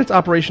 Bandit's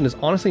operation is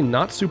honestly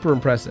not super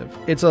impressive.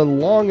 It's a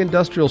long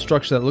industrial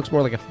structure that looks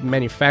more like a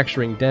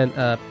manufacturing plant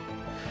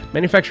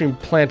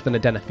than a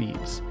den of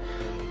thieves.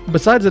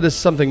 Besides, it is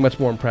something much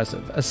more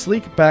impressive. A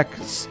sleek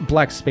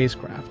black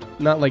spacecraft.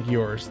 Not like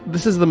yours.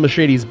 This is the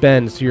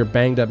Mercedes-Benz to your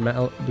banged-up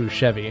Malibu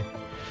Chevy.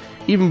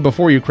 Even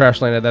before you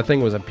crash landed, that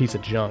thing was a piece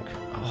of junk.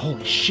 Oh,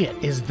 holy shit.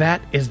 Is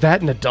that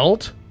an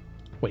adult?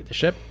 Wait, the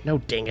ship? No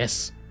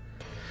dingus.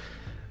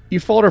 You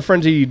followed her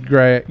frenzied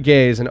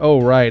gaze, and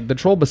oh right, the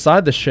troll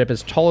beside the ship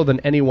is taller than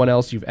anyone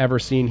else you've ever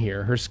seen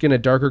here. Her skin a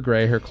darker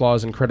gray, her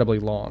claws incredibly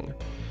long.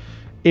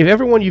 If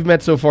everyone you've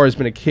met so far has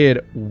been a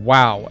kid,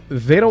 wow.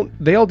 They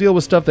all deal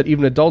with stuff that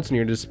even adults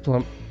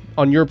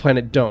on your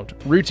planet don't.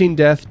 Routine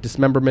death,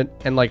 dismemberment,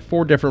 and like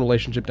 4 different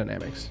relationship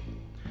dynamics.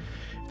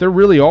 If there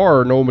really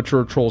are no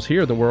mature trolls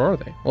here, then where are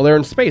they? Well, they're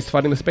in space,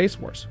 fighting the space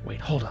wars. Wait,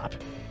 hold up.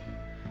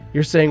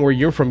 You're saying where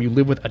you're from, you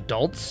live with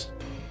adults?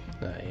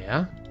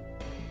 Yeah?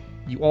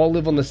 You all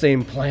live on the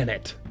same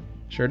planet.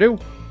 Sure do.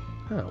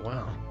 Oh,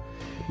 wow.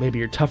 Maybe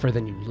you're tougher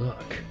than you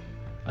look.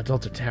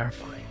 Adults are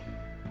terrifying.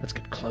 Let's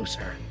get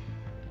closer.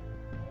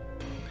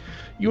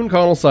 You and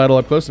Connell sidle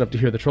up close enough to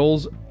hear the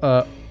trolls,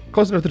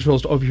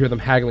 to overhear them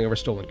haggling over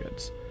stolen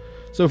goods.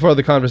 So far,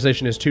 the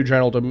conversation is too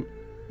general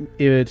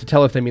to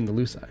tell if they mean the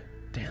Luci.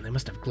 Damn, they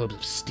must have globes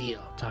of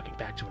steel, talking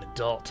back to an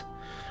adult.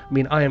 I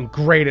mean, I am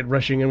great at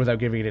rushing in without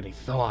giving it any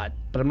thought,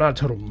 but I'm not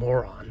a total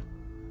moron.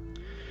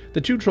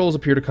 The 2 trolls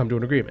appear to come to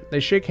an agreement. They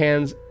shake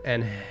hands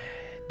and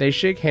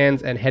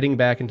heading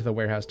back into the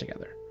warehouse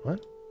together.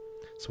 What?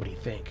 So what do you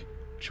think?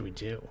 What should we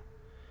do?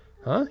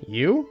 Huh?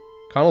 You?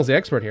 Connell's the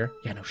expert here.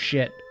 Yeah, no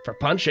shit. For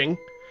punching.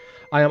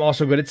 I am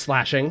also good at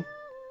slashing.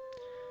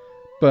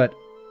 But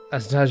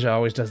Anastasia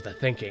always does the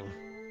thinking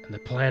and the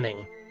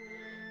planning.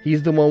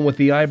 He's the one with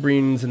the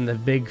eyebrows and the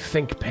big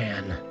think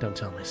pan. Don't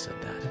tell him I said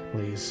that,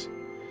 please.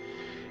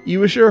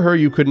 You assure her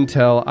you couldn't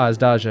tell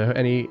Anastasia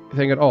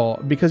anything at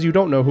all because you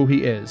don't know who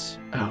he is.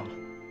 Oh,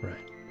 right.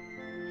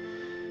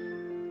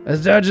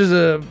 Anastasia's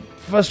a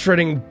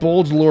frustrating,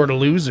 bold-lord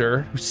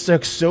loser who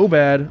sucks so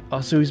bad.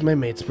 Also, he's my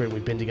mate spirit.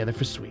 We've been together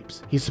for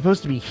sweeps. He's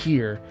supposed to be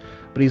here,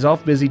 but he's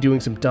off busy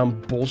doing some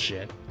dumb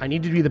bullshit. I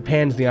need to be the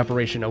pans in the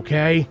operation,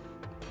 okay?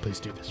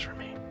 Please do this for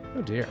me.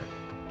 Oh, dear.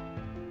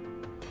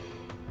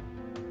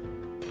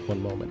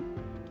 One moment.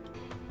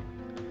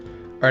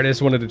 Alright, I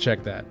just wanted to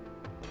check that.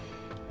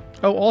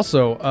 Oh,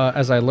 also,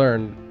 as I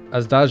learned,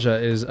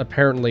 Anastasia is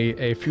apparently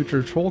a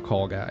future troll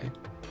call guy.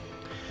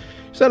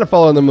 Set to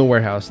follow them in the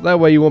warehouse.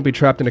 That way you won't be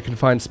trapped in a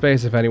confined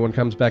space if anyone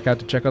comes back out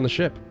to check on the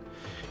ship.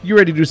 You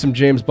ready to do some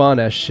James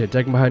Bond-esque shit,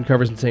 ducking behind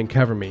covers and saying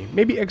cover me.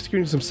 Maybe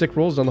executing some sick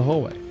rolls down the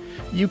hallway.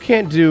 You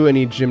can't do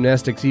any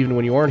gymnastics even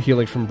when you aren't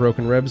healing from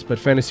broken ribs, but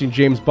fantasy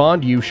James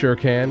Bond, you sure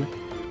can.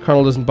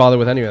 Connell doesn't bother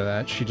with any of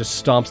that. She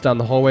just stomps down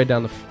the hallway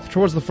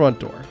towards the front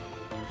door.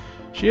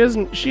 She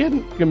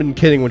hadn't been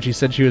kidding when she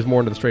said she was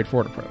more into the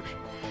straightforward approach.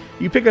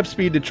 You pick up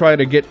speed to try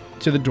to get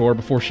to the door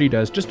before she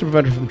does, just to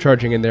prevent her from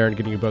charging in there and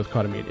getting you both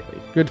caught immediately.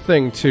 Good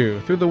thing,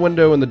 too. Through the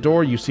window in the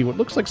door, you see what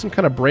looks like some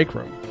kind of break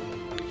room.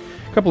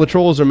 A couple of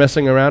trolls are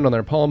messing around on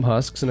their palm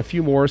husks, and a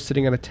few more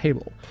sitting at a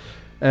table,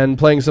 and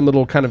playing some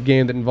little kind of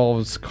game that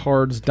involves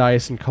cards,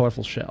 dice, and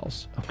colorful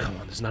shells. Oh, come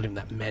on, there's not even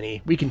that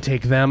many. We can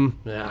take them.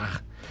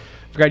 Ugh.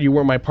 Forgot you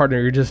weren't my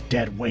partner, you're just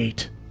dead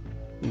weight.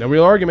 No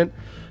real argument.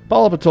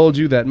 Paula told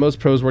you that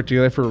most pros work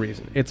together for a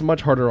reason. It's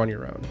much harder on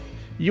your own.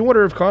 You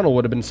wonder if Connell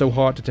would have been so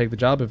hot to take the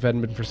job if it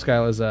hadn't been for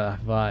Skyla's,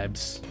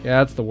 vibes. Yeah,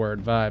 that's the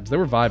word, vibes. They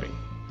were vibing.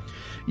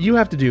 You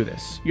have to do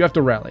this. You have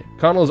to rally.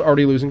 Connell is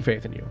already losing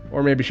faith in you.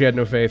 Or maybe she had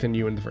no faith in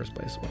you in the first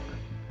place. Whatever.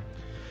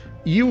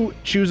 You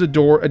choose a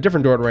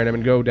different door at random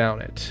and go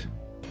down it.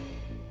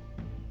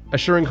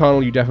 Assuring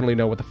Connell you definitely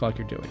know what the fuck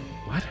you're doing.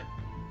 What?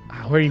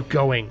 Where are you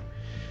going?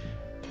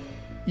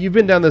 You've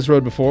been down this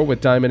road before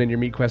with Diamond and your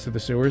meat quest through the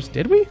sewers,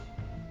 did we?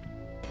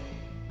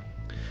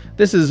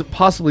 This is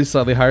possibly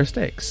slightly higher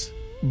stakes,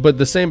 but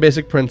the same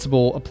basic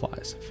principle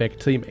applies. Fake it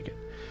till you make it.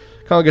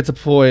 Connell gets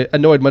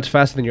annoyed much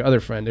faster than your other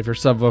friend if your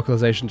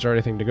sub-vocalizations are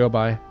anything to go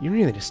by. You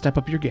really need to step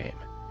up your game.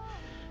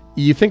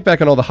 You think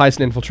back on all the heist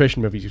and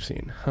infiltration movies you've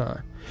seen. Huh.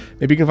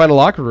 Maybe you can find a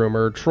locker room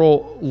or a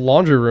troll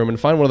laundry room and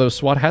find one of those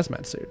SWAT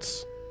hazmat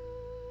suits.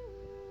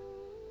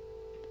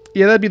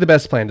 Yeah, that'd be the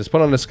best plan. Just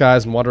put on a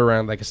disguise and wander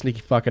around like a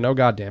sneaky fucking oh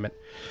god damn it.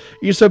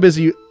 You're so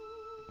busy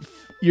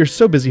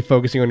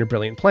focusing on your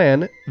brilliant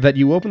plan that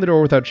you open the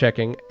door without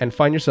checking and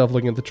find yourself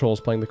looking at the trolls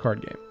playing the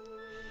card game.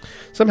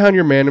 Somehow in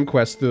your random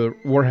quest through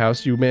the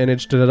warehouse, you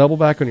manage to double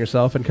back on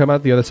yourself and come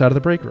out the other side of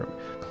the break room.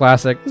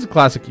 Classic. This is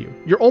classic you.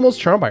 You're almost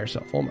charmed by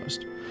yourself.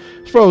 Almost.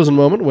 Frozen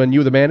moment when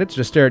you, the bandits,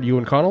 just stare at you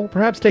and Connell,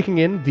 perhaps taking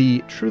in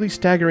the truly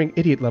staggering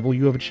idiot level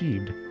you have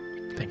achieved.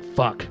 Thank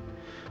fuck.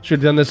 Should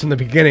have done this in the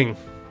beginning.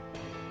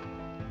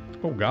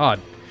 Oh god.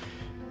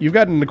 You've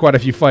gotten into quite a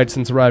few fights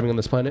since arriving on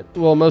this planet.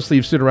 Well, mostly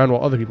you've stood around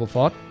while other people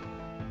fought.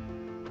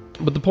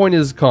 But the point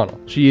is, Connell.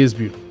 She is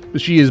beautiful.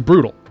 She is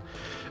brutal.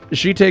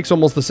 She takes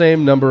almost the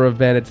same number of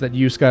bandits that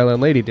you, Skyline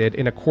Lady, did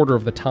in a quarter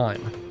of the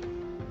time.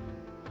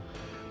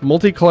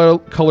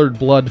 Multicolored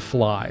blood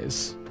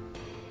flies.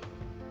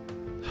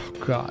 Oh,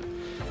 God.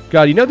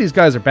 God, you know these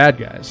guys are bad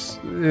guys.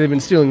 They've been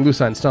stealing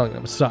Luci and selling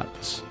them,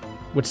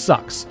 which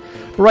sucks.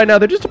 But right now,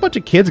 they're just a bunch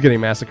of kids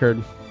getting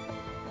massacred.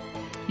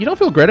 You don't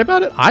feel great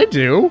about it? I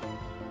do.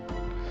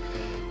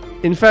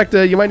 In fact,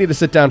 you might need to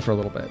sit down for a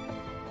little bit.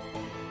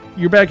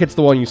 Your back hits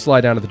the wall and you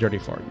slide down to the dirty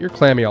floor. You're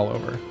clammy all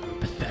over.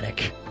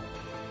 Pathetic.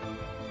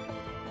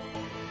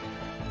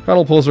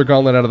 Connell pulls her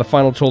gauntlet out of the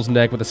final troll's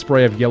neck with a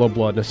spray of yellow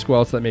blood and a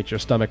squelch that makes your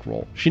stomach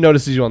roll. She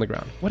notices you on the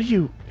ground. What are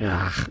you...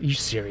 Ugh, are you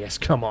serious?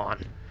 Come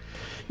on.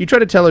 You try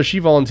to tell her she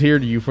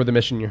volunteered you for the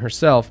mission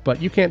herself,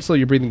 but you can't slow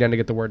your breathing down to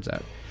get the words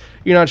out.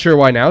 You're not sure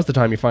why now's the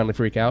time you finally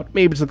freak out.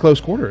 Maybe it's the close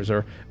quarters,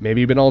 or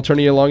maybe you've been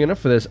alternating long enough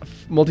for this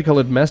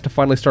multicolored mess to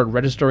finally start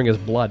registering as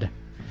blood.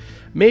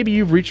 Maybe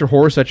you've reached your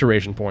horror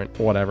saturation point.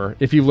 Whatever.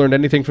 If you've learned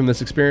anything from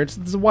this experience,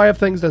 the why of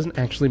things doesn't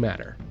actually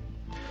matter.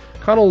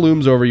 Connell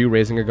looms over you,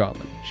 raising a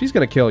gauntlet. She's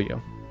gonna kill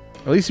you.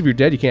 At least if you're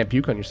dead, you can't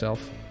puke on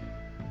yourself.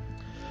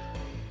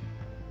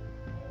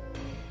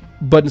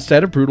 But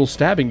instead of brutal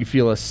stabbing, you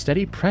feel a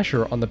steady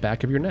pressure on the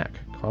back of your neck.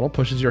 Connell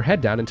pushes your head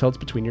down until it's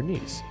between your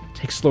knees.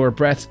 Take slower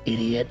breaths,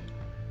 idiot.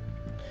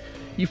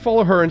 You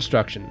follow her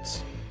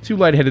instructions. Too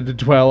lightheaded to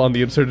dwell on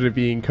the absurdity of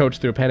being coached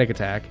through a panic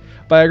attack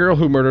by a girl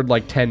who murdered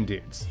like 10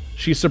 dudes.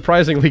 She's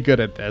surprisingly good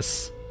at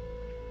this.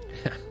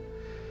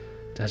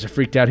 Dasher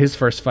freaked out his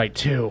first fight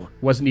too.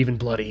 Wasn't even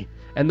bloody.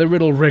 And the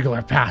Riddle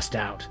Wriggler passed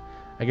out.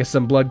 I guess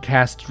some blood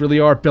casts really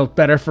are built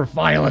better for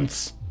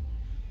violence.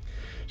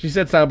 She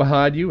sits down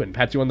behind you and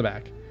pats you on the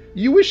back.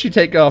 You wish she'd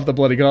take off the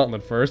bloody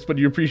gauntlet first, but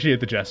you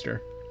appreciate the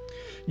gesture.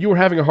 You were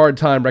having a hard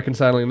time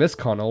reconciling this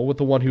Connell with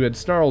the one who had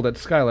snarled at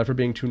Skylar for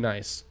being too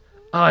nice.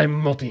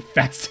 I'm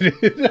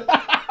multifaceted.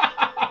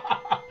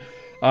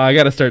 I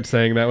gotta start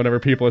saying that whenever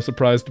people are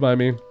surprised by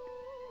me.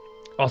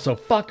 Also,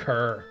 fuck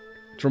her.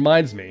 Which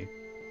reminds me.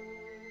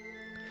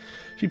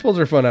 She pulls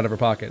her phone out of her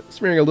pocket,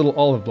 smearing a little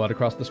olive blood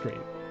across the screen.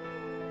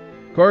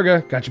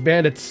 Korga, got your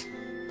bandits.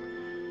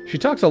 She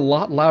talks a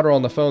lot louder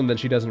on the phone than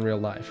she does in real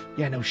life.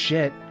 Yeah, no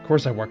shit. Of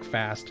course I work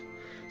fast.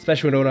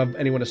 Especially when I don't have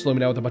anyone to slow me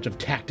down with a bunch of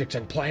tactics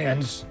and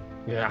plans.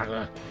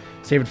 Yeah,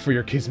 save it for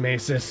your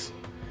kismesis.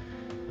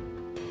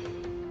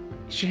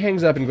 She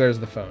hangs up and glares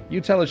at the phone.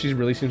 You tell her she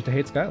really seems to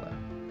hate Skylar.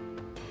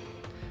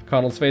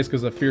 Connell's face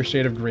goes a fierce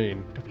shade of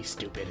green. Don't be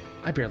stupid.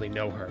 I barely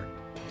know her.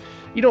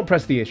 You don't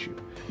press the issue.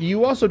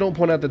 You also don't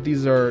point out that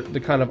these are the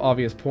kind of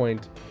obvious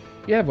point...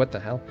 Yeah, what the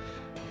hell?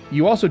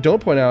 You also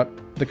don't point out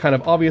the kind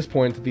of obvious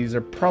point that these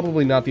are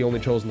probably not the only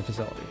trolls in the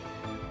facility.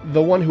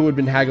 The one who had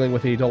been haggling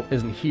with the adult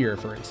isn't here,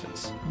 for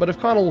instance. But if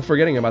Connell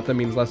forgetting about them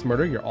means less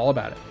murder, you're all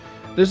about it.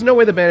 There's no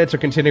way the bandits are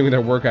continuing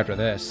their work after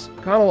this.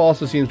 Connell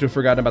also seems to have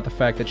forgotten about the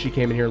fact that she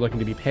came in here looking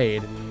to be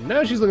paid.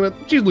 No, she's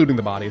looting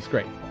the bodies.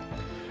 Great.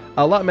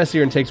 A lot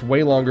messier and takes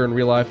way longer in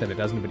real life than it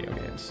does in video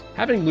games.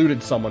 Having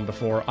looted someone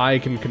before, I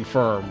can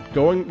confirm.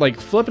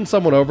 Flipping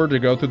someone over to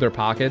go through their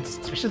pockets,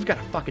 especially if they've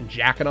got a fucking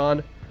jacket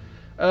on,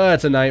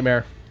 it's a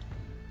nightmare.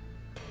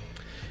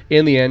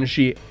 In the end,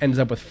 she ends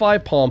up with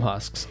 5 palm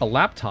husks, a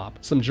laptop,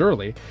 some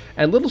jewelry,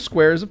 and little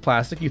squares of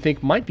plastic you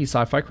think might be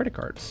sci-fi credit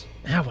cards.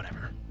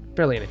 Whatever.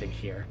 Barely anything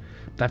here.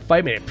 That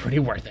fight made it pretty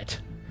worth it.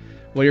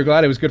 Well, you're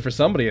glad it was good for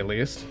somebody, at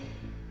least.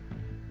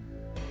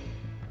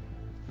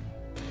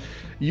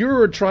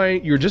 You're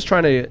just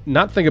trying to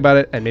not think about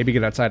it and maybe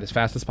get outside as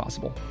fast as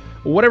possible.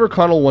 Whatever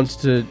Connell wants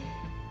to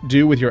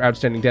do with your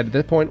outstanding debt at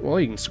this point, well,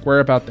 you can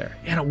square up out there.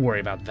 Yeah, don't worry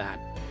about that.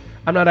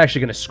 I'm not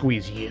actually going to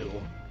squeeze you.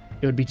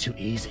 It would be too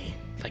easy.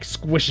 Like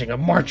squishing a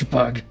march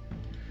bug.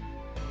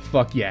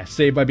 Fuck yeah,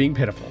 saved by being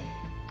pitiful.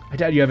 I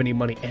doubt you have any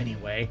money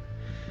anyway.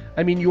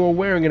 I mean, you are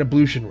wearing an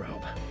ablution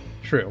robe.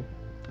 True.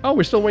 Oh,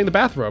 we're still wearing the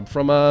bathrobe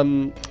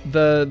from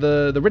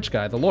the rich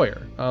guy, the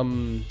lawyer,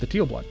 the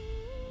teal blood.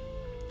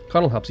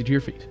 Connell helps you to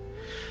your feet.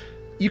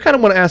 You kind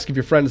of want to ask if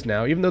you're friends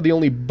now, even though the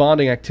only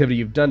bonding activity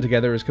you've done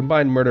together is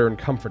combined murder and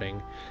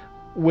comforting,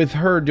 with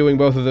her doing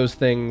both of those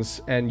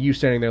things and you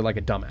standing there like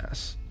a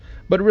dumbass.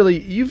 But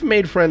really, you've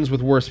made friends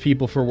with worse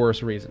people for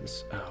worse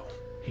reasons. Oh,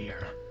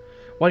 here.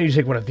 Why don't you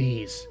take one of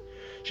these?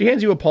 She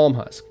hands you a palm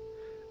husk.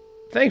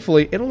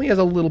 Thankfully, it only has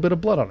a little bit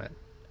of blood on it.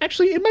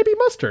 Actually, it might be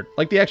mustard,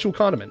 like the actual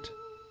condiment.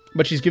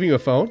 But she's giving you a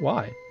phone?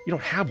 Why? You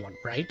don't have one,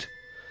 right?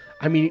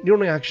 I mean, you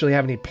don't actually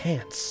have any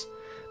pants.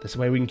 This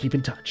way we can keep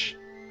in touch.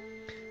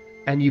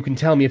 And you can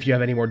tell me if you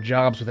have any more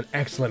jobs with an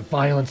excellent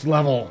violence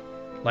level.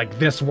 Like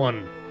this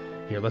one.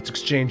 Here, let's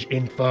exchange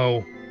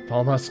info.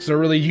 Palm husks are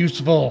really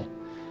useful.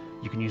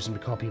 You can use them to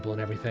call people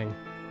and everything.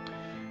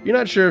 You're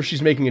not sure if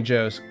she's making a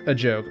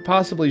joke.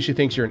 Possibly she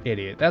thinks you're an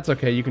idiot. That's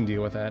okay, you can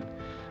deal with that.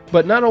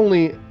 But not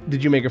only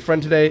did you make a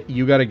friend today,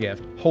 you got a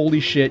gift. Holy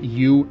shit,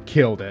 you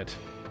killed it.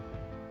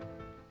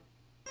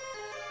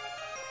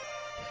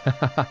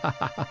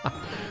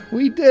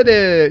 We did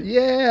it!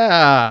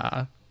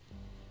 Yeah!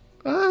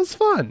 That was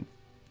fun.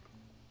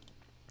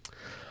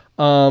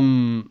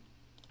 So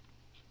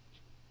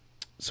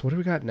what do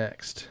we got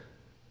next?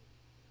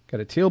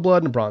 Got a teal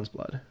blood and a bronze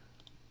blood.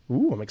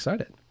 Ooh, I'm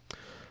excited.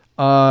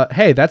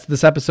 Hey, that's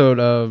this episode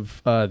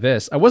of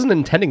this. I wasn't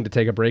intending to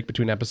take a break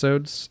between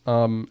episodes,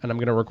 and I'm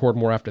going to record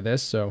more after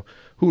this, so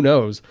who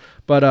knows.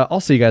 But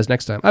I'll see you guys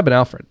next time. I've been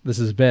Alfred. This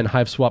has been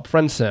Hiveswap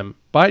Freindsim.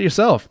 Buy it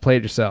yourself. Play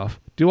it yourself.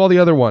 Do all the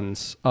other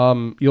ones.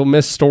 You'll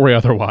miss story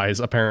otherwise,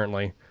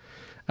 apparently,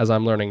 as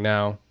I'm learning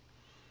now.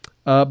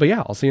 But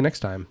yeah, I'll see you next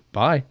time.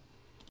 Bye.